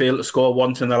have only failed to score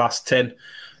once in the last 10.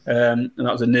 And that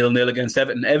was a 0-0 against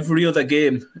Everton. Every other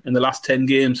game in the last 10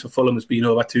 games for Fulham has been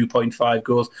over 2.5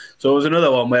 goals. So it was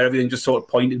another one where everything just sort of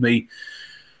pointed me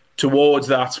towards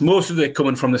that. Most of it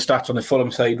coming from the stats on the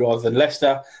Fulham side rather than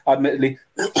Leicester, admittedly.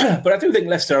 But I do think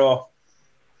Leicester are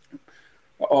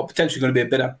potentially going to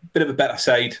be a bit of a better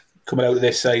side coming out of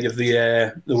this side of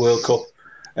the World Cup,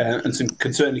 and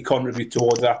can certainly contribute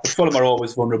towards that. But Fulham are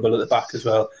always vulnerable at the back as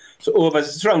well. So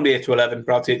it's around 8-11,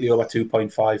 but I'll take the over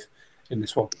 2.5 in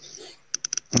this one.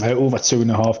 Over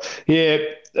 2.5. Yeah,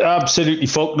 absolutely.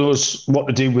 Folk knows what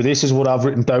to do with this, is what I've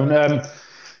written down.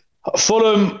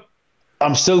 Fulham,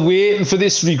 I'm still waiting for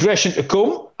this regression to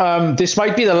come. This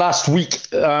might be the last week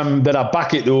that I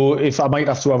back it, though, if I might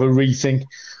have to have a rethink.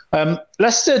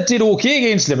 Leicester did okay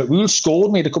against Liverpool,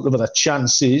 scored, made a couple of other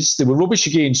chances. They were rubbish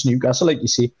against Newcastle, like you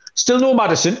say. Still no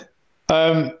Maddison.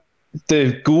 The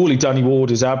goalie, Danny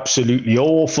Ward, is absolutely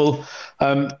awful.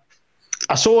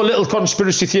 I saw a little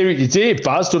conspiracy theory today,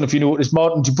 Baz. Don't know if you noticed.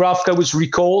 Martin Dubravka was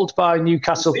recalled by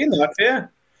Newcastle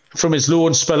from his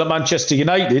loan spell at Manchester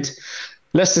United.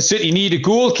 Leicester City need a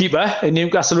goalkeeper, and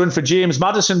Newcastle are in for James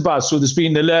Maddison, Baz. So there's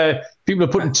been people are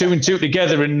putting 2 and 2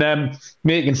 together and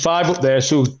making 5 up there.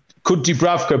 So could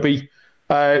Dubravka be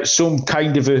some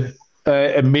kind of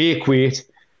a make weight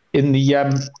in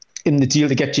the deal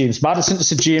to get James Maddison to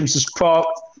St James's Park?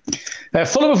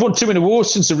 Fulham have won 2 in a row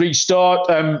since the restart,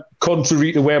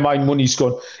 contrary to where my money's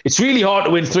gone. It's really hard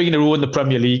to win 3 in a row in the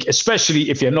Premier League, especially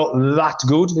if you're not that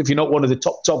good, if you're not one of the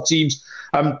top teams.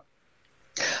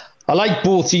 I like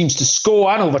both teams to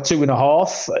score and over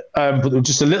 2.5, but they're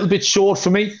just a little bit short for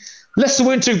me. Leicester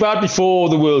weren't too bad before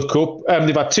the World Cup.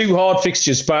 They've had 2 hard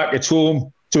fixtures back at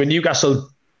home to a Newcastle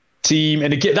team,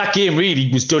 and that game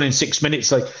really was done in 6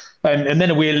 minutes. And then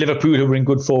away at Liverpool, who were in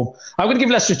good form. I'm going to give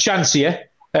Leicester a chance here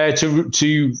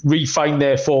to refine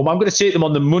their form. I'm going to take them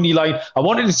on the money line. I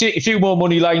wanted to take a few more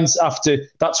money lines after.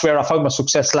 That's where I found my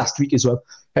success last week as well.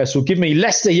 So give me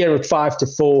Leicester here at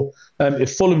 5-4.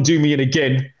 If Fulham do me in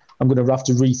again, I'm going to have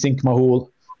to rethink my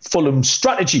whole Fulham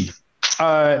strategy.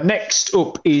 Next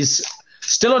up is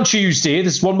still on Tuesday.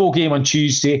 There's one more game on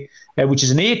Tuesday, which is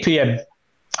an 8 p.m.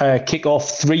 Kick-off,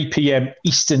 3 p.m.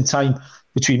 Eastern time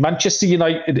between Manchester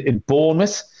United and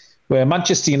Bournemouth, where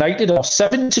Manchester United are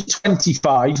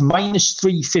 7-25, minus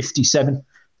 357.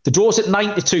 The draw's at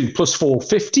 9-2, plus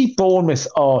 450. Bournemouth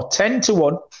are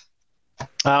 10-1.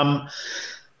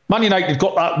 Man United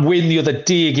got that win the other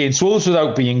day against Wolves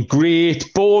without being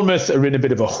great. Bournemouth are in a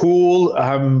bit of a hole,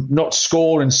 not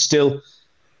scoring still.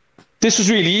 This was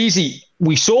really easy.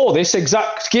 We saw this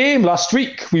exact game last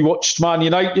week. We watched Man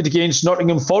United against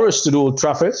Nottingham Forest at Old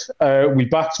Trafford. We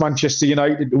backed Manchester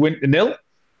United to win 0,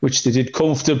 which they did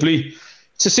comfortably.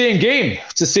 It's the same game.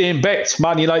 It's the same bet.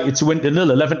 Man United to win 0,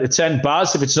 11-10.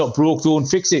 Baz, if it's not broke, don't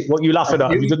fix it. What are you laughing at?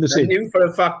 Have you done the same? I knew for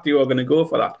a fact you were going to go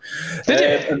for that. Did you?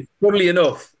 And funnily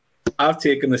enough, I've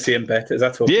taken the same bet as I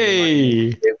took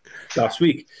last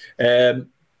week.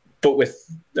 But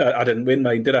I didn't win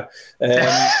mine, did I?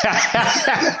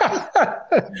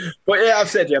 But yeah, I've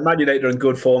said, Man United are in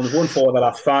good form. They've won 4 of the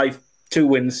last 5, 2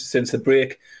 wins since the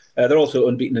break. They're also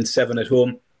unbeaten in 7 at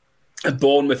home. And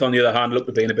Bournemouth, on the other hand, looked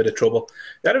to be in a bit of trouble.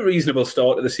 They had a reasonable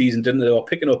start to the season, didn't they? They were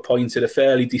picking up points at a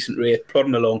fairly decent rate,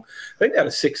 plodding along. I think they had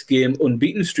a 6-game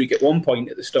unbeaten streak at one point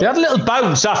at the start. They had a little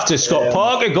bounce after Scott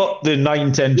Parker got the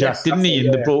 9-10 jack, didn't he?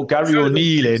 And they brought Gary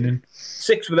O'Neill in.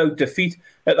 6 without defeat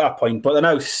at that point, but they're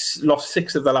now lost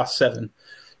 6 of the last 7.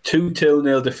 2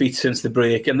 0 defeats since the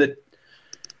break, and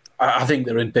I think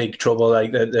they're in big trouble.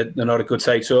 Like they're not a good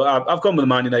side. So I've gone with the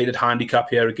Man United handicap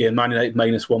here again. Man United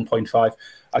minus 1.5.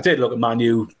 I did look at Man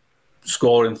U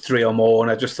scoring 3 or more,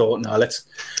 and I just thought, no, let's.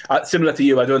 Similar to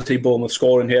you, I don't see Bournemouth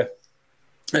scoring here.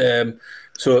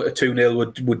 So a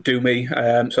 2-0 would do me.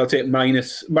 So I'll take Man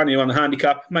U on the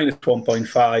handicap, minus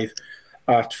 1.5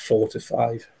 at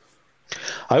 4-5.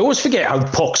 I always forget how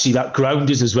poxy that ground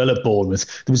is as well at Bournemouth.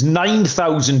 There was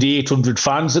 9,800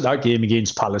 fans at that game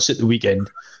against Palace at the weekend,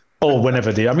 or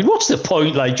whenever they. I mean, what's the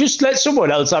point? Like, just let someone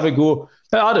else have a go.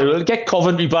 I don't know, get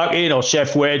Coventry back in, or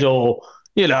Chef Wed, or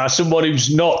someone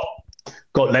who's not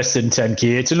got less than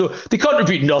 10k to look. They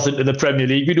contribute nothing to the Premier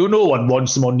League. No one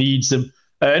wants them or needs them.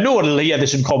 No one will hear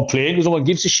this and complain because no one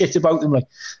gives a shit about them.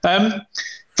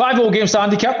 5 more games to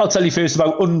handicap. I'll tell you first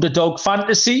about Underdog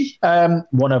Fantasy,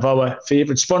 one of our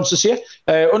favourite sponsors here.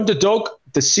 Underdog,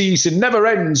 the season never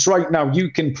ends right now.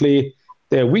 You can play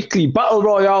their weekly Battle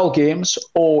Royale games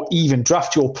or even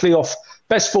draft your playoff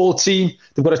best 4 team.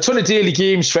 They've got a ton of daily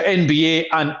games for NBA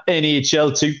and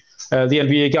NHL too. The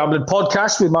NBA Gambling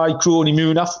Podcast with my crony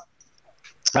Munaf.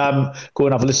 Go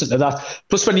and have a listen to that.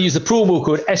 Plus, when you use the promo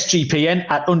code SGPN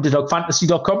at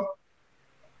underdogfantasy.com,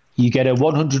 you get a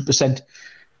 100%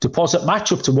 deposit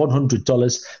match up to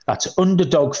 $100. That's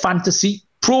Underdog Fantasy,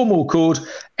 promo code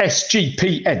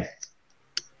SGPN.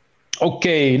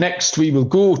 Okay, next we will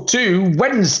go to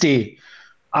Wednesday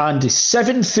and a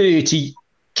 7:30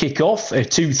 kickoff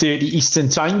at 2:30 Eastern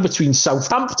time between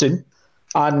Southampton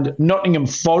and Nottingham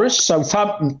Forest.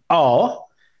 Southampton are,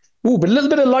 but a little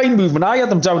bit of line movement. I had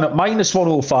them down at minus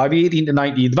 105,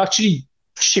 18-19. They've actually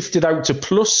shifted out to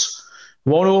plus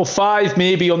 105,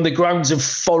 maybe on the grounds of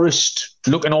Forest,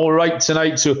 looking all right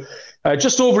tonight. So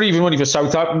just over even money for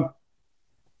Southampton.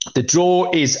 The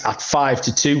draw is at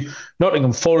 5-2.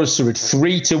 Nottingham Forest are at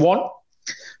 3-1.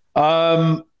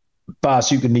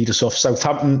 Baz, you can lead us off.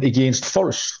 Southampton against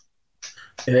Forest.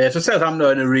 Yeah, so Southampton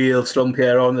are in a real slump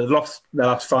here on. They've lost their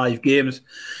last 5 games,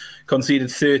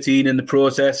 conceded 13 in the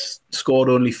process, scored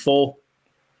only 4.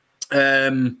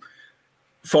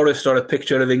 Forest are a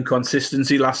picture of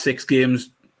inconsistency. Last 6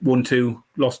 games, won 2,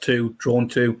 lost 2, drawn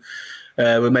 2.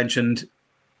 We mentioned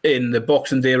in the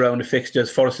Boxing Day round of fixtures,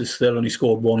 Forest has still only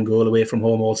scored 1 goal away from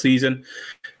home all season,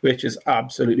 which is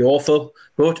absolutely awful.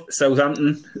 But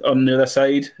Southampton, on the other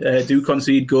side, do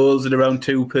concede goals at around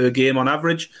 2 per game on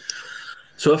average.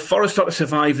 So if Forest are to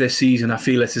survive this season, I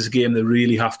feel this is a game they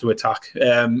really have to attack,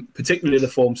 particularly the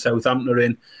form Southampton are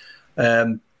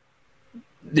in.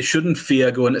 They shouldn't fear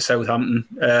going to Southampton,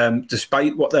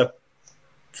 despite what their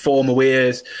form away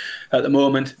is at the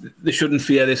moment. They shouldn't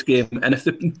fear this game. And if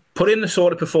they put in the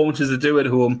sort of performances they do at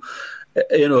home,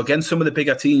 against some of the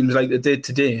bigger teams like they did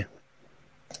today,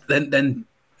 then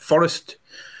Forest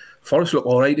look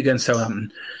all right against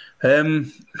Southampton.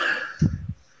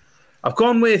 I've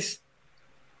gone with,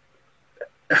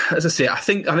 as I say, I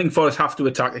think Forest have to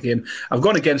attack the game. I've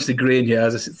gone against the grain here,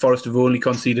 as I said, Forest have only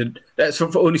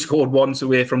scored once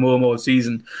away from home all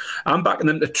season. I'm backing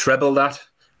them to treble that.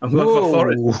 I'm going for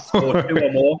Forest to score 2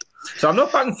 or more. So I'm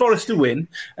not backing Forest to win,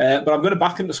 but I'm going to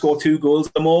back them to score 2 goals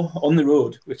or more on the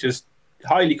road, which is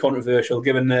highly controversial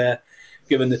given the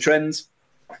trends.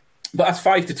 But that's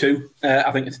 5-2.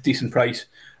 I think it's a decent price.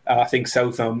 I think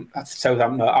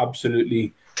Southampton are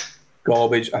absolutely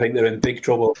garbage. I think they're in big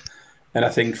trouble. And I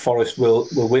think Forest will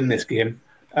win this game,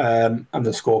 and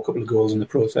they'll score a couple of goals in the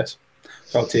process.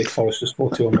 So I'll take Forest to score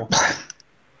 2 or more.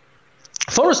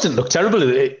 Forest didn't look terrible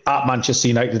at Manchester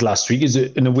United last week as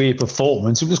an away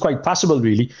performance. It was quite passable,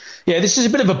 really. Yeah, this is a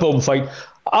bit of a bum fight.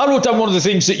 I wrote down one of the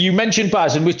things that you mentioned,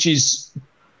 Baz, and which is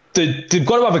they've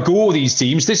got to have a go with these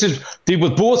teams. They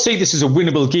will both say this is a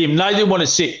winnable game. Neither want to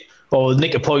sit or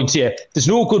nick a point here. There's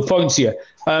no good points here.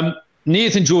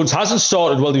 Nathan Jones hasn't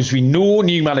started well. There's been no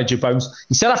new manager bounce.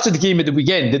 He said after the game at the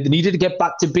weekend that they needed to get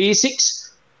back to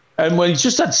basics. And he's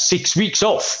just had 6 weeks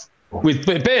off, with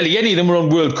barely any of them were on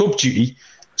World Cup duty.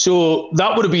 So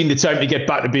that would have been the time to get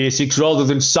back to basics rather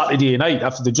than Saturday night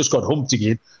after they just got humped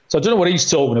again. So I don't know what he's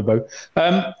talking about.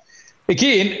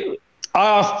 Again,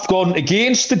 I've gone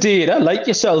against the data, like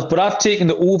yourself, but I've taken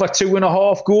the over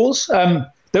 2.5 goals.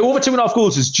 The over 2.5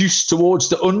 goals is juiced towards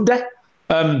the under.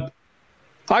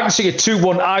 I can see a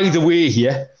 2-1 either way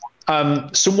here.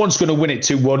 Someone's going to win it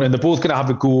 2-1 and they're both going to have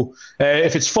a go.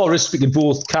 If it's Forest, we can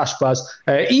both cash Baz.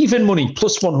 Even money,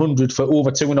 plus 100 for over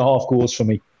 2.5 goals for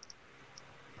me.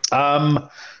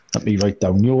 Let me write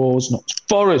down yours. Not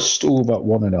Forest, over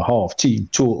 1.5 team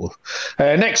total.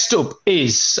 Next up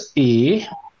is a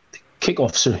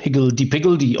kick-off, so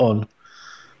higgledy-piggledy on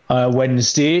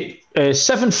Wednesday.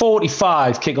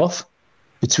 7:45 kick-off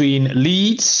between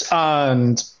Leeds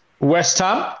and West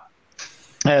Ham.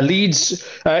 Leeds,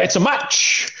 it's a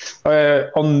match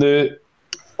on the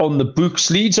books.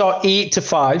 Leeds are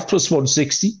 8-5 plus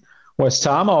 160. West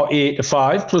Ham are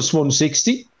 8-5 plus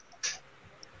 160.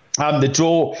 And the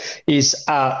draw is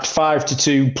at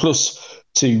 5-2 plus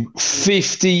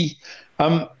 250.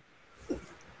 I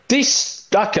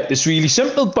kept this really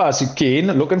simple, Baz. Again,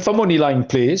 looking for money line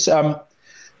plays.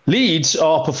 Leeds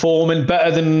are performing better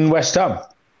than West Ham.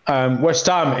 West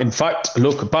Ham, in fact,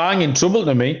 look bang in trouble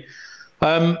to me.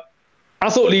 I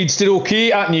thought Leeds did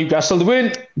okay at Newcastle. They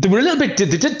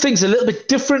did things a little bit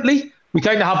differently. We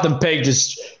kind of have them pegged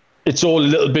as it's all a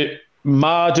little bit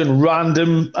mad and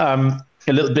random,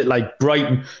 a little bit like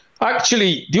Brighton.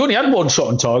 Actually, they only had one shot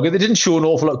on target. They didn't show an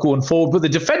awful lot going forward, but they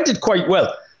defended quite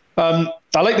well.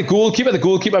 I like the goalkeeper. The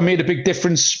goalkeeper made a big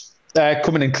difference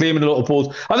coming and claiming a lot of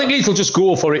balls. I think Leeds will just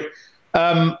go for it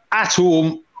at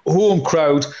home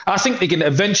crowd. I think they can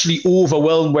eventually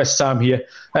overwhelm West Ham here.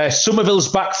 Somerville's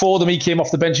back for them. He came off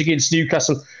the bench against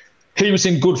Newcastle. He was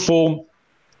in good form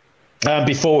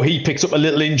before he picked up a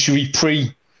little injury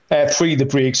pre the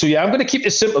break. So yeah, I'm going to keep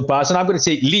this simple, Baz, and I'm going to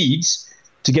take Leeds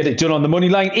to get it done on the money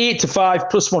line. 8-5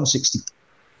 plus 160.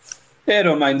 Yeah, I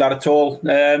don't mind that at all.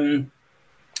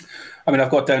 I've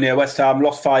got down here West Ham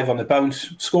lost 5 on the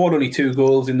bounce, scored only 2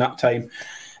 goals in that time.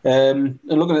 And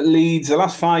looking at Leeds, the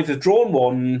last 5 have drawn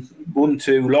 1, won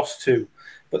 2, lost 2.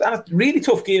 But that really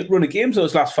tough run of games,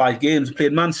 those last 5 games.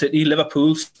 Played Man City,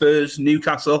 Liverpool, Spurs,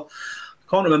 Newcastle. I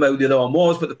can't remember who the other one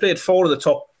was, but they played 4 of the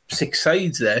top 6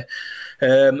 sides there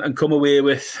and come away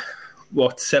with,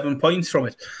 7 points from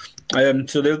it.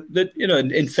 So they're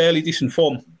in fairly decent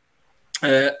form,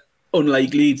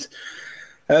 unlike Leeds.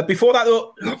 Before that,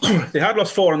 though, they had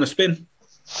lost 4 on the spin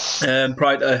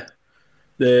prior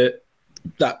to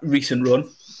that recent run.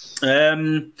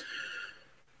 And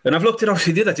I've looked at,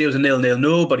 obviously, the other day it was a 0-0.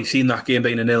 Nobody's seen that game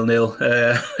being a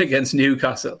 0-0 against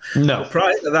Newcastle. No. But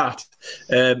prior to that,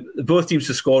 both teams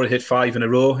to score had hit 5 in a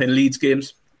row in Leeds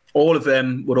games. All of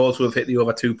them would also have hit the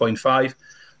over 2.5,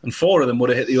 and 4 of them would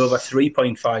have hit the over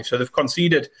 3.5. So they've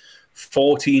conceded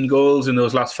 14 goals in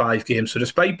those last 5 games. So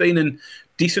despite being in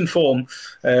decent form,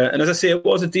 and as I say, it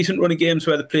was a decent run of games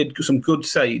where they played some good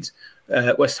sides.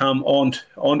 West Ham aren't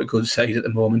a good side at the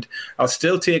moment. I'll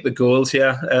still take the goals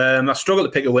here. I struggled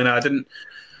to pick a winner. I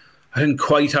didn't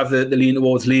quite have the lean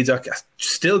towards Leeds. I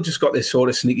still just got this sort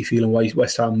of sneaky feeling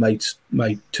West Ham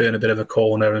might turn a bit of a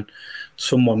corner and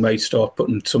someone might start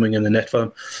putting something in the net for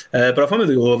them. But I've gone with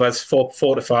the overs,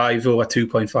 4-5, over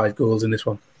 2.5 goals in this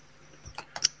one.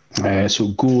 So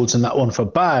goals in that one for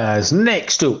Baz.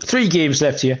 Next up, 3 games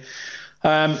left here.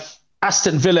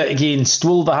 Aston Villa against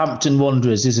Wolverhampton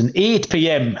Wanderers is an 8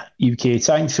 p.m. UK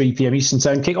time, 3 p.m. Eastern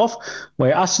time kickoff,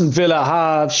 where Aston Villa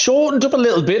have shortened up a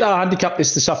little bit. I handicapped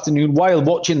this afternoon while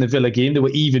watching the Villa game. They were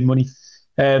even money.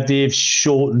 They've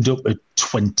shortened up a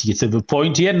 20th of a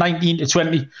point here, 19 to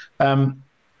 20.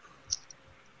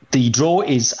 The draw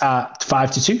is at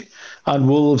 5-2, and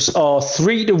Wolves are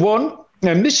 3-1.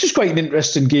 And this is quite an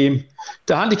interesting game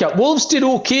to handicap. Wolves did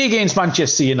okay against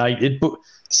Manchester United, but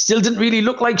still didn't really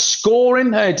look like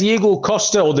scoring. Diego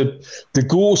Costa, or the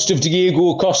ghost of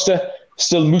Diego Costa,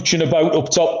 still mooching about up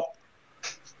top.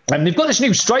 And they've got this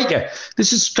new striker.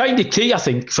 This is kind of key, I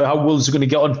think, for how Wolves are going to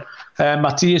get on.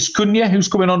 Matheus Cunha, who's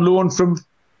coming on loan from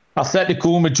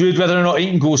Atletico Madrid. Whether or not he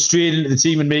can go straight into the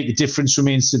team and make a difference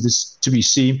remains to be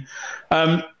seen.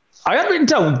 I had written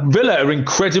down Villa are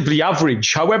incredibly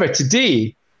average. However,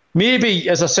 today, maybe,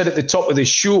 as I said at the top of this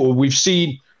show, we've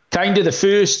seen kind of the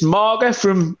first marker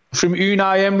from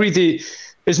Unai Emery.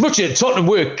 As much as Tottenham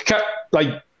work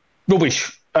like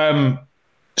rubbish.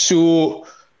 So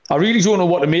I really don't know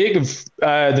what to make of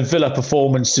the Villa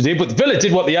performance today. But Villa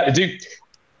did what they had to do.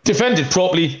 Defended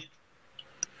properly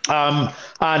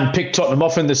and picked Tottenham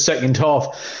off in the second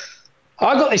half.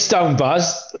 I got this down,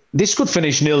 Baz. This could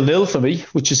finish 0-0 for me,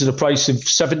 which is at a price of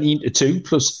 17-2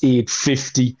 plus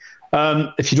 8.50.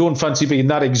 If you don't fancy being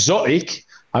that exotic,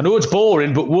 I know it's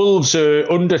boring, but Wolves are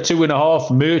under 2.5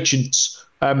 merchants.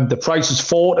 The price is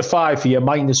 4-5 here,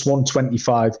 minus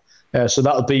 125. So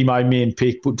that'll be my main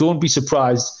pick. But don't be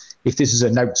surprised if this is a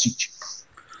outside.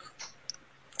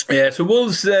 Yeah, so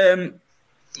Wolves,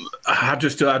 I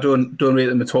don't rate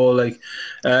them at all. Like,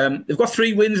 they've got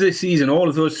 3 wins this season. All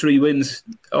of those 3 wins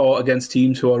are against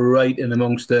teams who are right in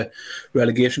amongst the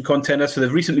relegation contenders. So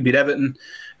they've recently beat Everton,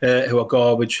 who are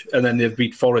garbage, and then they've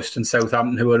beat Forest and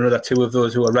Southampton, who are another 2 of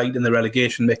those who are right in the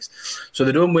relegation mix. So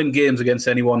they don't win games against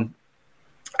anyone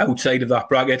outside of that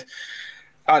bracket.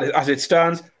 As it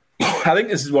stands, I think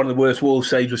this is one of the worst Wolves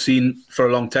sides we've seen for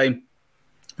a long time.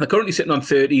 They're currently sitting on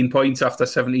 13 points after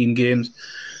 17 games.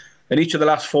 In each of the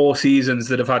last 4 seasons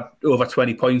that have had over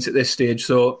 20 points at this stage.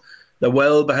 So they're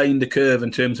well behind the curve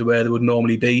in terms of where they would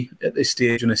normally be at this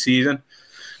stage in a season.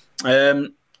 I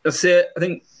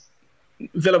think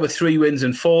Villa with 3 wins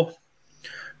and 4.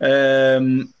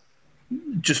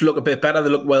 Just look a bit better. They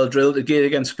look well drilled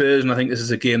against Spurs, and I think this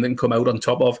is a game they can come out on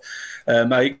top of.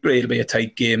 I agree it'll be a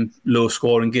tight game, low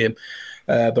scoring game,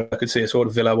 but I could say a sort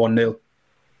of Villa 1-0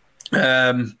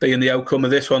 being the outcome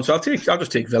of this one. So I'll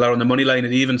just take Villa on the money line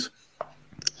at evens.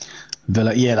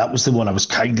 Villa, yeah, that was the one I was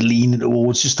kind of leaning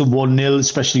towards, just a 1-0,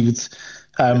 especially with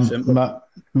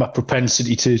my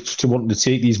propensity to wanting to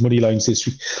take these money lines this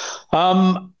week.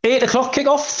 8 o'clock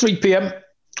kickoff, 3 p.m.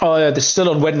 They're still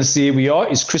on Wednesday. We are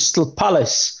is Crystal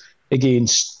Palace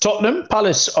against Tottenham.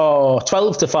 Palace are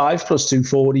 12-5 plus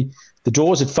 240. The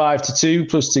draws at 5-2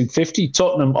 plus 250.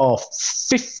 Tottenham are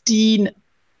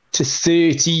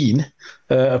 15-13,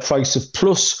 a price of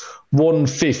plus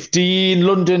 115.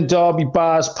 London Derby,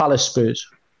 Bars, Palace, Spurs.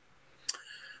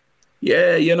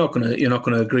 Yeah, you're not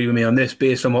gonna agree with me on this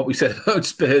based on what we said about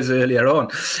Spurs earlier on.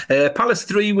 Palace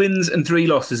 3 wins and 3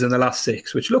 losses in the last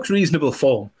 6, which looks reasonable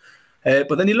form.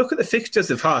 But then you look at the fixtures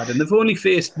they've had, and they've only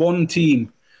faced one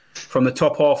team from the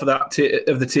top half of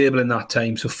of the table in that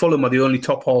time. So Fulham are the only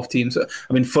top half teams.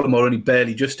 I mean, Fulham are only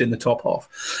barely just in the top half.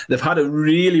 They've had a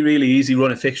really, really easy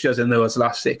run of fixtures in those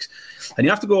last 6. And you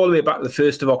have to go all the way back to the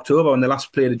 1st of October when they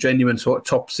last played a genuine sort of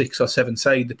top 6 or 7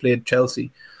 side. They played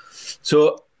Chelsea.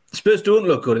 So Spurs don't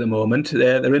look good at the moment.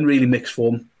 They're in really mixed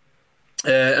form.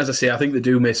 As I say, I think they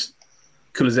do miss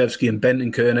Kulusevski and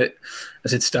Bentancur.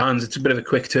 As it stands, it's a bit of a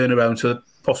quick turnaround, so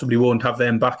possibly won't have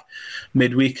them back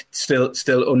midweek. Still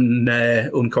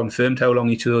unconfirmed how long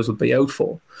each of those will be out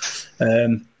for.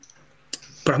 But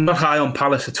I'm not high on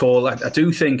Palace at all. I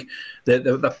do think that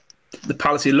the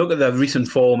Palace, you look at their recent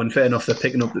form, and fair enough, they're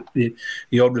picking up the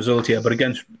odd result here, but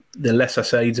against the lesser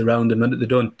sides around them, and they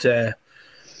don't pick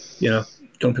up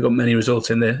many results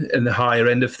in the higher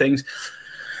end of things.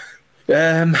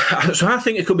 So I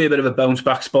think it could be a bit of a bounce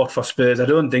back spot for Spurs. I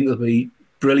don't think they'll be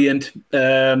brilliant.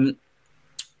 The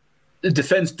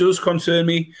defence does concern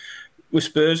me with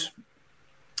Spurs,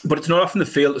 but it's not often they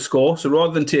fail to score. So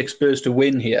rather than take Spurs to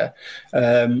win here,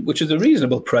 which is a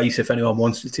reasonable price if anyone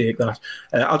wants to take that,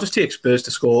 I'll just take Spurs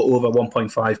to score over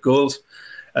 1.5 goals.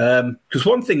 Because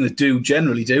one thing they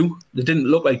generally do, they didn't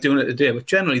look like doing it today, but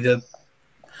generally they'll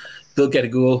get a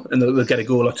goal, and they'll get a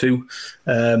goal or 2.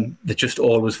 They're just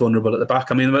always vulnerable at the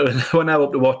back. I mean, we're now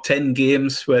up to 10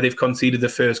 games where they've conceded the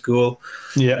first goal.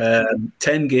 Yeah,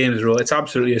 10 games in a row. It's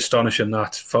absolutely astonishing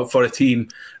that for a team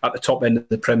at the top end of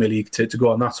the Premier League to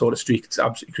go on that sort of streak. It's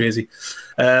absolutely crazy.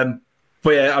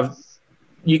 But yeah,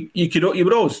 you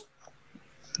would always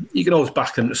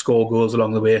back them to score goals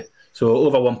along the way. So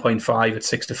over 1.5 at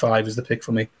 6-5 is the pick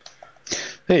for me.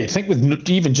 Hey, I think with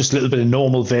even just a little bit of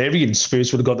normal variance,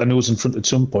 Spurs would have got their nose in front at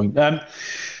some point.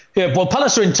 Well,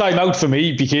 Palace are in time-out for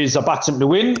me because I backed them to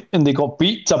win and they got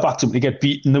beat. I backed them to get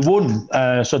beat and they won.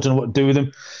 So I don't know what to do with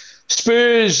them.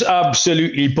 Spurs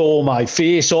absolutely bore my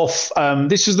face off.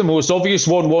 This is the most obvious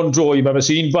 1-1 draw you've ever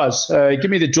seen, Baz.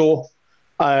 Give me the draw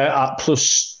at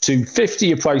plus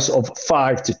 250, a price of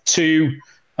 5-2.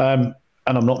 And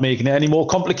I'm not making it any more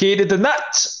complicated than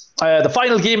that. The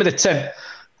final game of the 10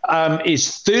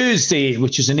 is Thursday,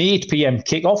 which is an 8 p.m.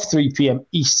 kickoff, 3 p.m.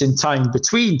 Eastern time,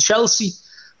 between Chelsea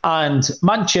and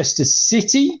Manchester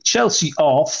City. Chelsea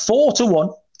are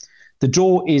 4-1. The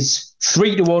draw is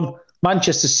 3-1.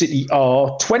 Manchester City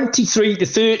are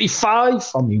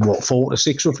 23-35. I mean, what,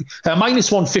 4-6 roughly?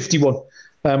 Minus 151,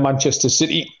 Manchester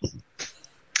City.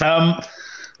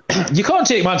 You can't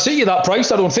take Man City at that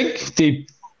price, I don't think. They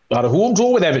had a home draw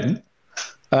with Everton.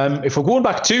 If we're going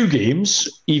back 2 games,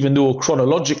 even though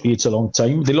chronologically it's a long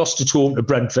time, they lost at home to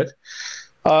Brentford.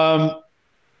 That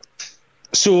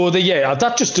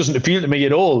just doesn't appeal to me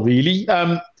at all, really.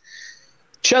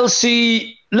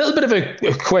 Chelsea, a little bit of a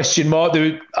question mark.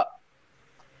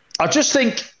 I just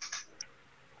think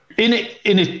in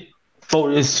a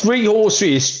 3-horse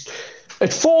race, at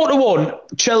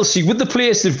 4-1, Chelsea, with the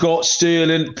players they've got,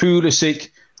 Sterling, Pulisic,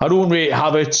 I don't rate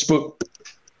Havertz, but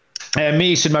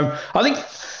Mason Mount, I think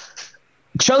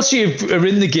Chelsea are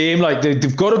in the game. Like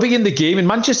they've got to be in the game, and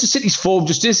Manchester City's form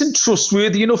just isn't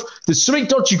trustworthy enough. There's something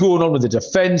dodgy going on with the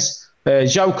defence.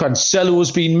 João Cancelo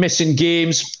has been missing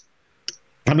games.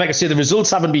 And like I say, the results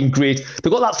haven't been great. They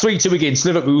got that 3-2 against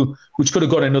Liverpool, which could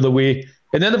have gone another way.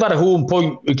 And then they've had a home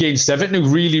point against Everton, who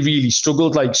really, really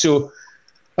struggled.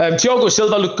 Thiago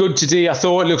Silva looked good today. I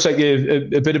thought it looks like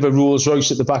a bit of a Rolls Royce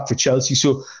at the back for Chelsea.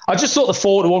 So I just thought the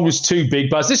 4-1 was too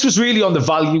big, Baz. This was really on the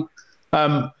value.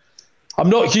 I'm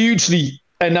not hugely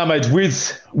enamoured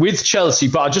with Chelsea,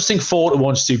 but I just think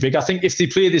 4-1 is too big. I think if they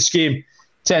play this game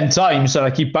 10 times and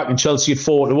I keep backing Chelsea at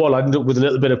 4-1, I end up with a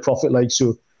little bit of profit.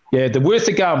 Yeah, they're worth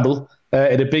a gamble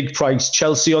at a big price.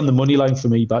 Chelsea on the money line for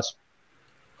me, Baz.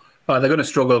 They're going to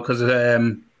struggle because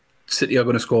City are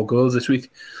going to score goals this week.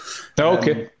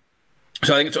 Okay.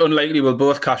 So I think it's unlikely we'll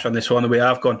both cash on this one the way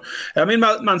I've gone. I mean,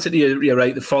 Man City, you're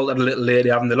right, they faltered a little late,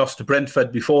 haven't they? Lost to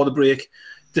Brentford before the break.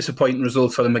 Disappointing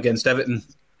result for them against Everton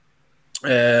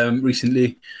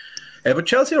recently. But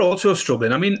Chelsea are also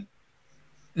struggling. I mean,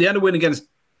 they had a win against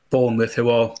Bournemouth, who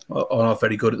are not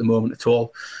very good at the moment at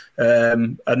all.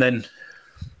 And then,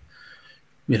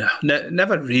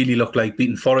 never really looked like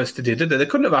beating Forest today, did they? They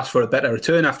couldn't have asked for a better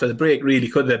return after the break, really,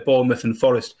 could they? Bournemouth and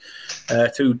Forest,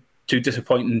 two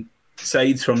disappointing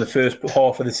sides from the first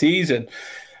half of the season.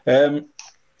 So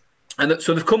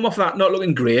they've come off that not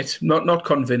looking great, not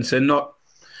convincing,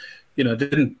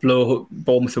 didn't blow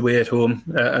Bournemouth away at home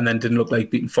and then didn't look like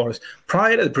beating Forest.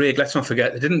 Prior to the break, let's not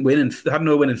forget, they had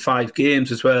no win in 5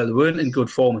 games as well. They weren't in good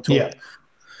form at all.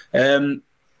 Yeah.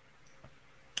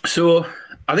 So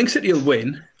I think City will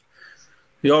win.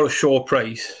 They are a short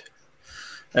price.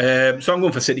 So I'm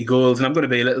going for City goals, and I'm going to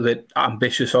be a little bit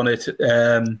ambitious on it.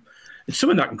 It's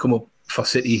something that can come up for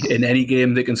City in any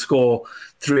game. They can score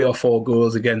 3 or 4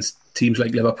 goals against teams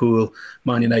like Liverpool,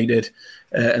 Man United,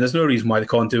 and there's no reason why they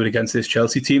can't do it against this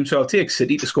Chelsea team. So I'll take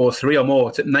City to score 3 or more.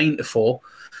 It's at 9-4,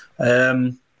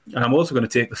 and I'm also going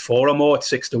to take the 4 or more at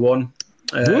 6-1,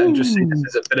 and just see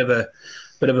this as a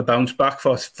bit of a bounce back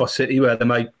for City, where they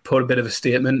might put a bit of a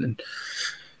statement, and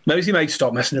maybe he might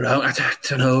stop messing around. I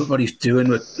don't know what he's doing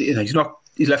with.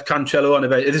 He's left Cancelo on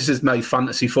about. This is my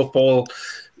fantasy football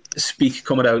speak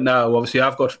coming out now. Obviously,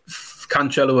 I've got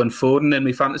Cancelo and Foden in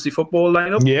my fantasy football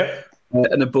lineup. Yeah.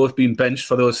 And they've both been benched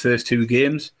for those first 2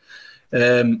 games.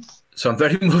 So I'm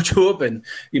very much hoping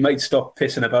he might stop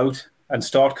pissing about and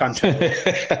start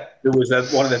Cancelo, who was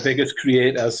one of the biggest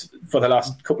creators for the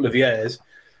last couple of years,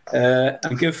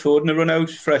 and give Foden a run out,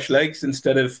 fresh legs,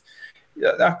 instead of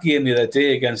that game the other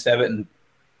day against Everton.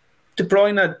 De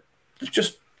Bruyne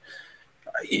just,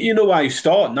 why he's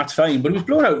starting, that's fine, but he was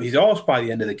blown out of his arse by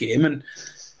the end of the game, and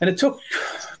it took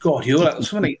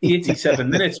something like 87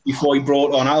 minutes before he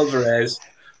brought on Alvarez,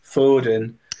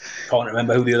 Foden. Can't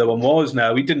remember who the other one was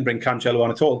now. He didn't bring Cancelo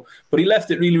on at all, but he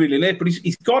left it really, really late. But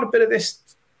he's got a bit of this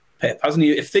pep, hasn't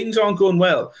he? If things aren't going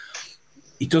well,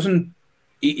 he doesn't.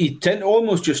 He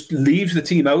almost just leaves the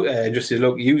team out there and just says,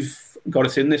 "Look, you've got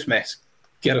us in this mess.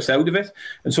 Get us out of it,"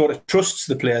 and sort of trusts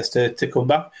the players to come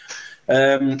back.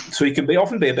 So he can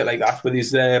often be a bit like that with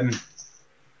his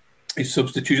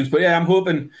substitutions. But yeah, I'm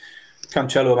hoping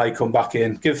Cancelo might come back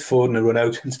in, give Foden a run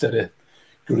out instead of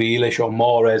Grealish or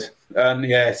Mahrez. And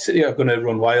yeah, City are going to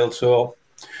run wild. So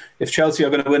if Chelsea are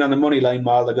going to win on the money line,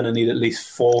 Mal, they're going to need at least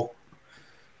 4.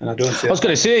 And I don't see. I was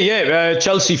going to say,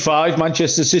 Chelsea 5,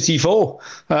 Manchester City 4.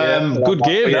 Good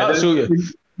game.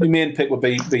 The main pick would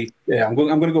be I'm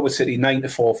going to go with City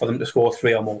 9-4 for them to score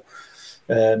 3 or more.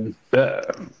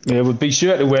 We'll be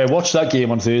sure to watch that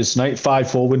game on Thursday night.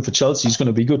 5-4 win for Chelsea is going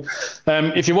to be good.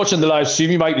 If you're watching the live stream,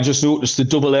 you might have just noticed the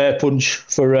double air punch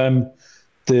for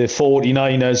the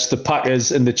 49ers, the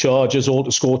Packers and the Chargers all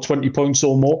to score 20 points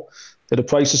or more at a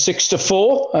price of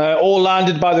 6-4. All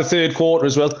landed by the third quarter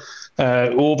as well.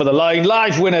 Over the line,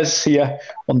 live winners here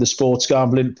on the Sports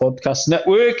Gambling Podcast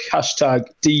Network. Hashtag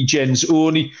DGens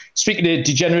only. Speaking of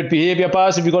degenerate behaviour,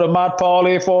 Baz, have you got a mad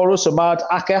parlay for us, a mad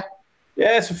acca?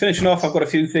 Yeah, so finishing off, I've got a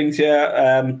few things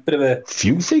here. Bit of a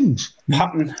few things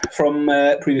pattern from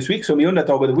previous week. So my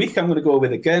underdog of the week, I'm going to go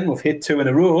with again. We've hit 2 in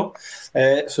a row,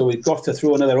 so we've got to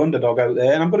throw another underdog out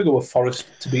there, and I'm going to go with Forest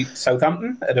to beat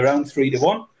Southampton at around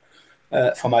 3-1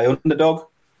 for my underdog.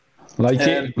 Like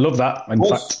it, love that.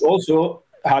 Also,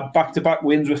 had back-to-back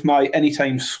wins with my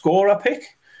anytime scorer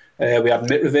pick. We had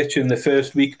Mitrovic in the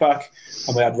first week back,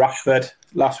 and we had Rashford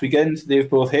last weekend. They've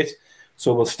both hit.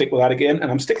 So we'll stick with that again.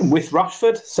 And I'm sticking with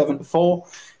Rashford, 7-4,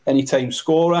 anytime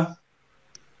scorer.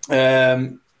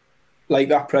 Like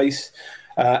that price.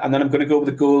 And then I'm going to go with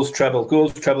the goals treble.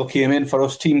 Goals treble came in for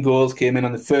us. Team goals came in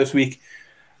on the first week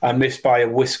and missed by a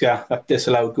whisker. That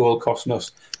disallowed goal costing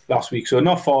us last week. So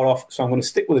not far off. So I'm going to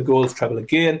stick with the goals treble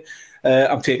again.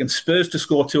 I'm taking Spurs to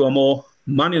score 2 or more,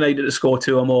 Man United to score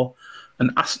 2 or more, and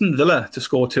Aston Villa to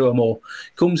score 2 or more.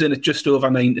 Comes in at just over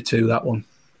 9-2, that one.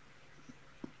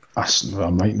 I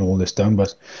might know all this down,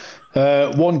 but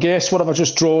one guess. What have I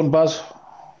just drawn, Baz?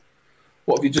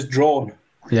 What have you just drawn?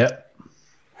 Yeah.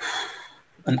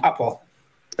 An apple.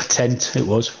 A tent, it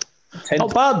was.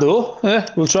 Not bad, though. Yeah,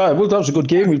 we'll try. That was a good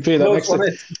game. We'll play that next time.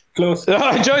 Close.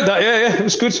 I enjoyed that. Yeah, it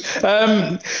was good.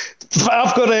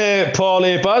 I've got a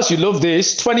parlay, Baz. You love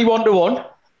this. 21-1.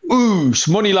 Ooh,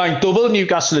 moneyline double,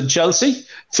 Newcastle and Chelsea.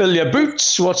 Fill your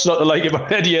boots. What's not to like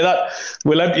about any of that?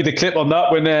 We'll empty the clip on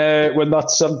that when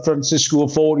that San Francisco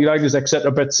 49ers,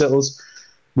 etc. bet settles.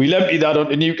 We'll empty that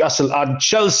onto Newcastle and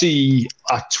Chelsea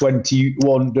at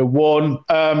 21-1.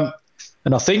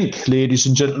 And I think, ladies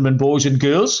and gentlemen, boys and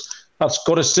girls, that's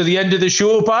got us to the end of the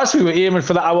show, Baz. We were aiming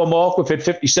for the hour mark. We've hit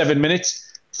 57 minutes.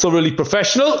 Thoroughly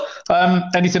professional.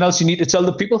 Anything else you need to tell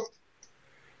the people?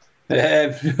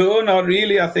 No, not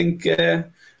really. I think, as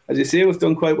you say, we've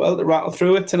done quite well to rattle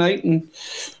through it tonight and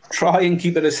try and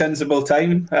keep it a sensible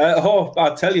time.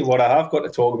 I'll tell you what I have got to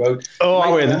talk about. I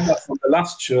will. From the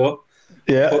last show,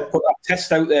 put that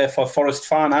test out there for Forest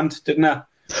Farnhand, didn't I?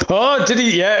 Oh, did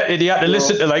he? Yeah, and he had to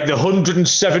listen to like the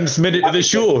 107th minute of the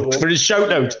show for his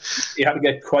shout out. He had to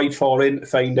get quite far in to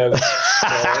find out.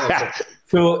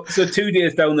 So 2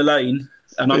 days down the line,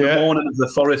 and on the morning of the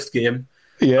Forest game,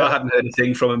 I hadn't heard a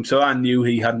thing from him, so I knew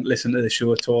he hadn't listened to the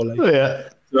show at all.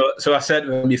 So I said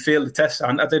to him, "You failed the test,"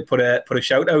 and I did put a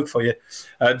shout out for you.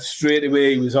 And straight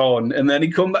away he was on, and then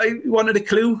he come back. He wanted a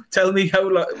clue. Tell me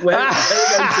how.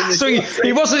 So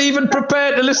he wasn't even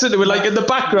prepared to listen to it, like in the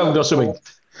background or something.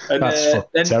 And,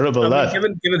 That's terrible.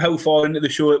 Given how far into the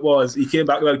show it was, he came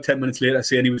back about 10 minutes later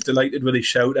saying he was delighted with his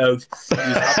shout out. He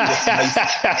was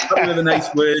happy with the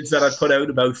nice words that I put out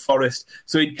about Forest.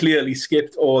 So he'd clearly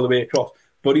skipped all the way across.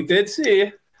 But he did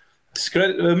say,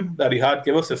 credit to him, that he had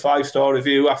give us a 5-star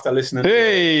review after listening to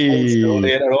it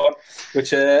later on,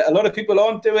 which a lot of people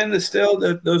aren't doing. There's still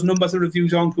those numbers of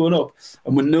reviews aren't going up,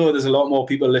 and we know there's a lot more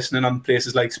people listening on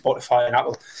places like Spotify and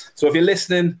Apple. So if you're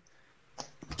listening,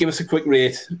 give us a quick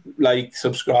rate, like,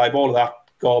 subscribe, all of that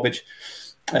garbage,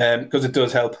 because it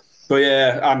does help. But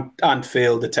yeah, and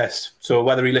failed the test. So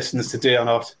whether he listens today or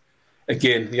not,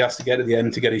 again, he has to get to the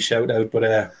end to get his shout out. But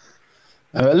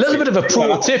a little bit of a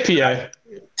pro tip here.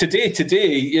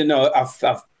 Today, you know,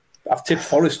 I've tipped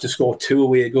Forest to score 2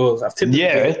 away goals. I've tipped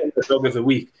the dog of the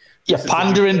week. You're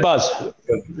pandering, Buzz.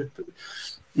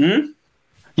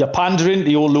 You're pandering to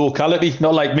your locality,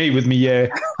 not like me with me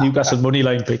Newcastle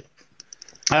moneyline pick.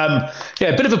 A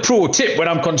bit of a pro tip when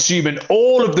I'm consuming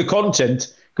all of the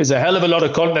content, because a hell of a lot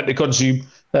of content to consume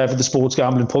for the Sports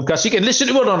Gambling Podcast. You can listen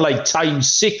to it on like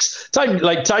times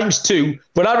 2,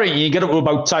 but I reckon you get up to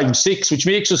about times 6, which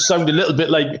makes us sound a little bit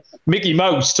like Mickey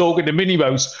Mouse talking to Minnie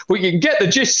Mouse. But you can get the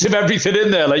gist of everything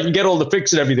in there, like you can get all the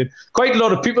picks and everything. Quite a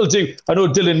lot of people do. I know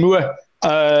Dylan Moore,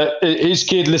 his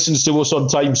kid listens to us on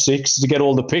times 6 to get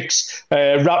all the picks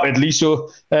rapidly.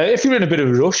 So if you're in a bit of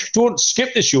a rush, don't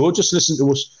skip the show, just listen to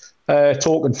us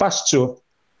talking fast. So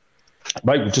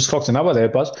right, we've just clocked an hour there,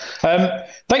 Buzz.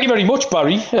 Thank you very much,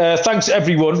 Barry. Thanks,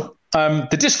 everyone,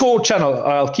 The Discord channel,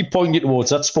 I'll keep pointing you towards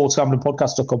that,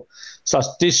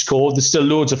 sportsgamblingpodcast.com/Discord. There's still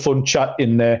loads of fun chat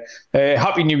in there.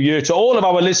 Happy New Year to all of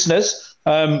our listeners.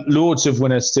 Loads of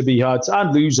winners to be had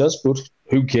and losers, but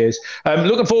who cares?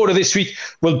 Looking forward to this week.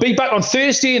 We'll be back on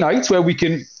Thursday night where we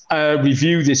can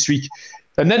review this week.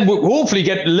 And then we'll hopefully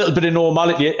get a little bit of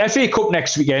normality. FA Cup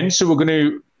next weekend, so we're going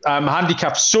to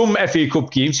handicap some FA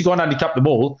Cup games. You can't handicap them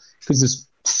all because there's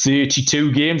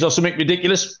 32 games or something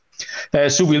ridiculous.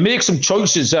 So we'll make some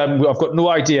choices. I've got no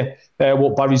idea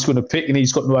what Barry's going to pick, and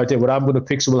he's got no idea what I'm going to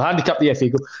pick. So we'll handicap the FA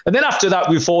Cup. And then after that,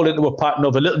 we'll fall into a pattern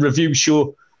of a little review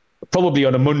show, probably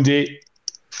on a Monday,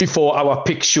 before our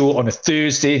pick show on a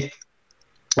Thursday.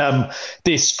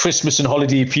 This Christmas and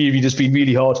holiday period has been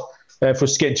really hard for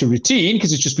us to get into routine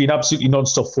because it's just been absolutely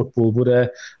non-stop football.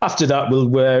 But after that,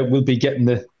 we'll be getting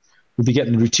the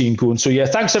routine going. So yeah,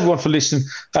 thanks everyone for listening.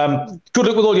 Good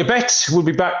luck with all your bets. We'll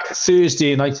be back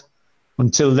Thursday night.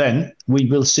 Until then, we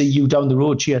will see you down the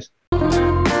road. Cheers.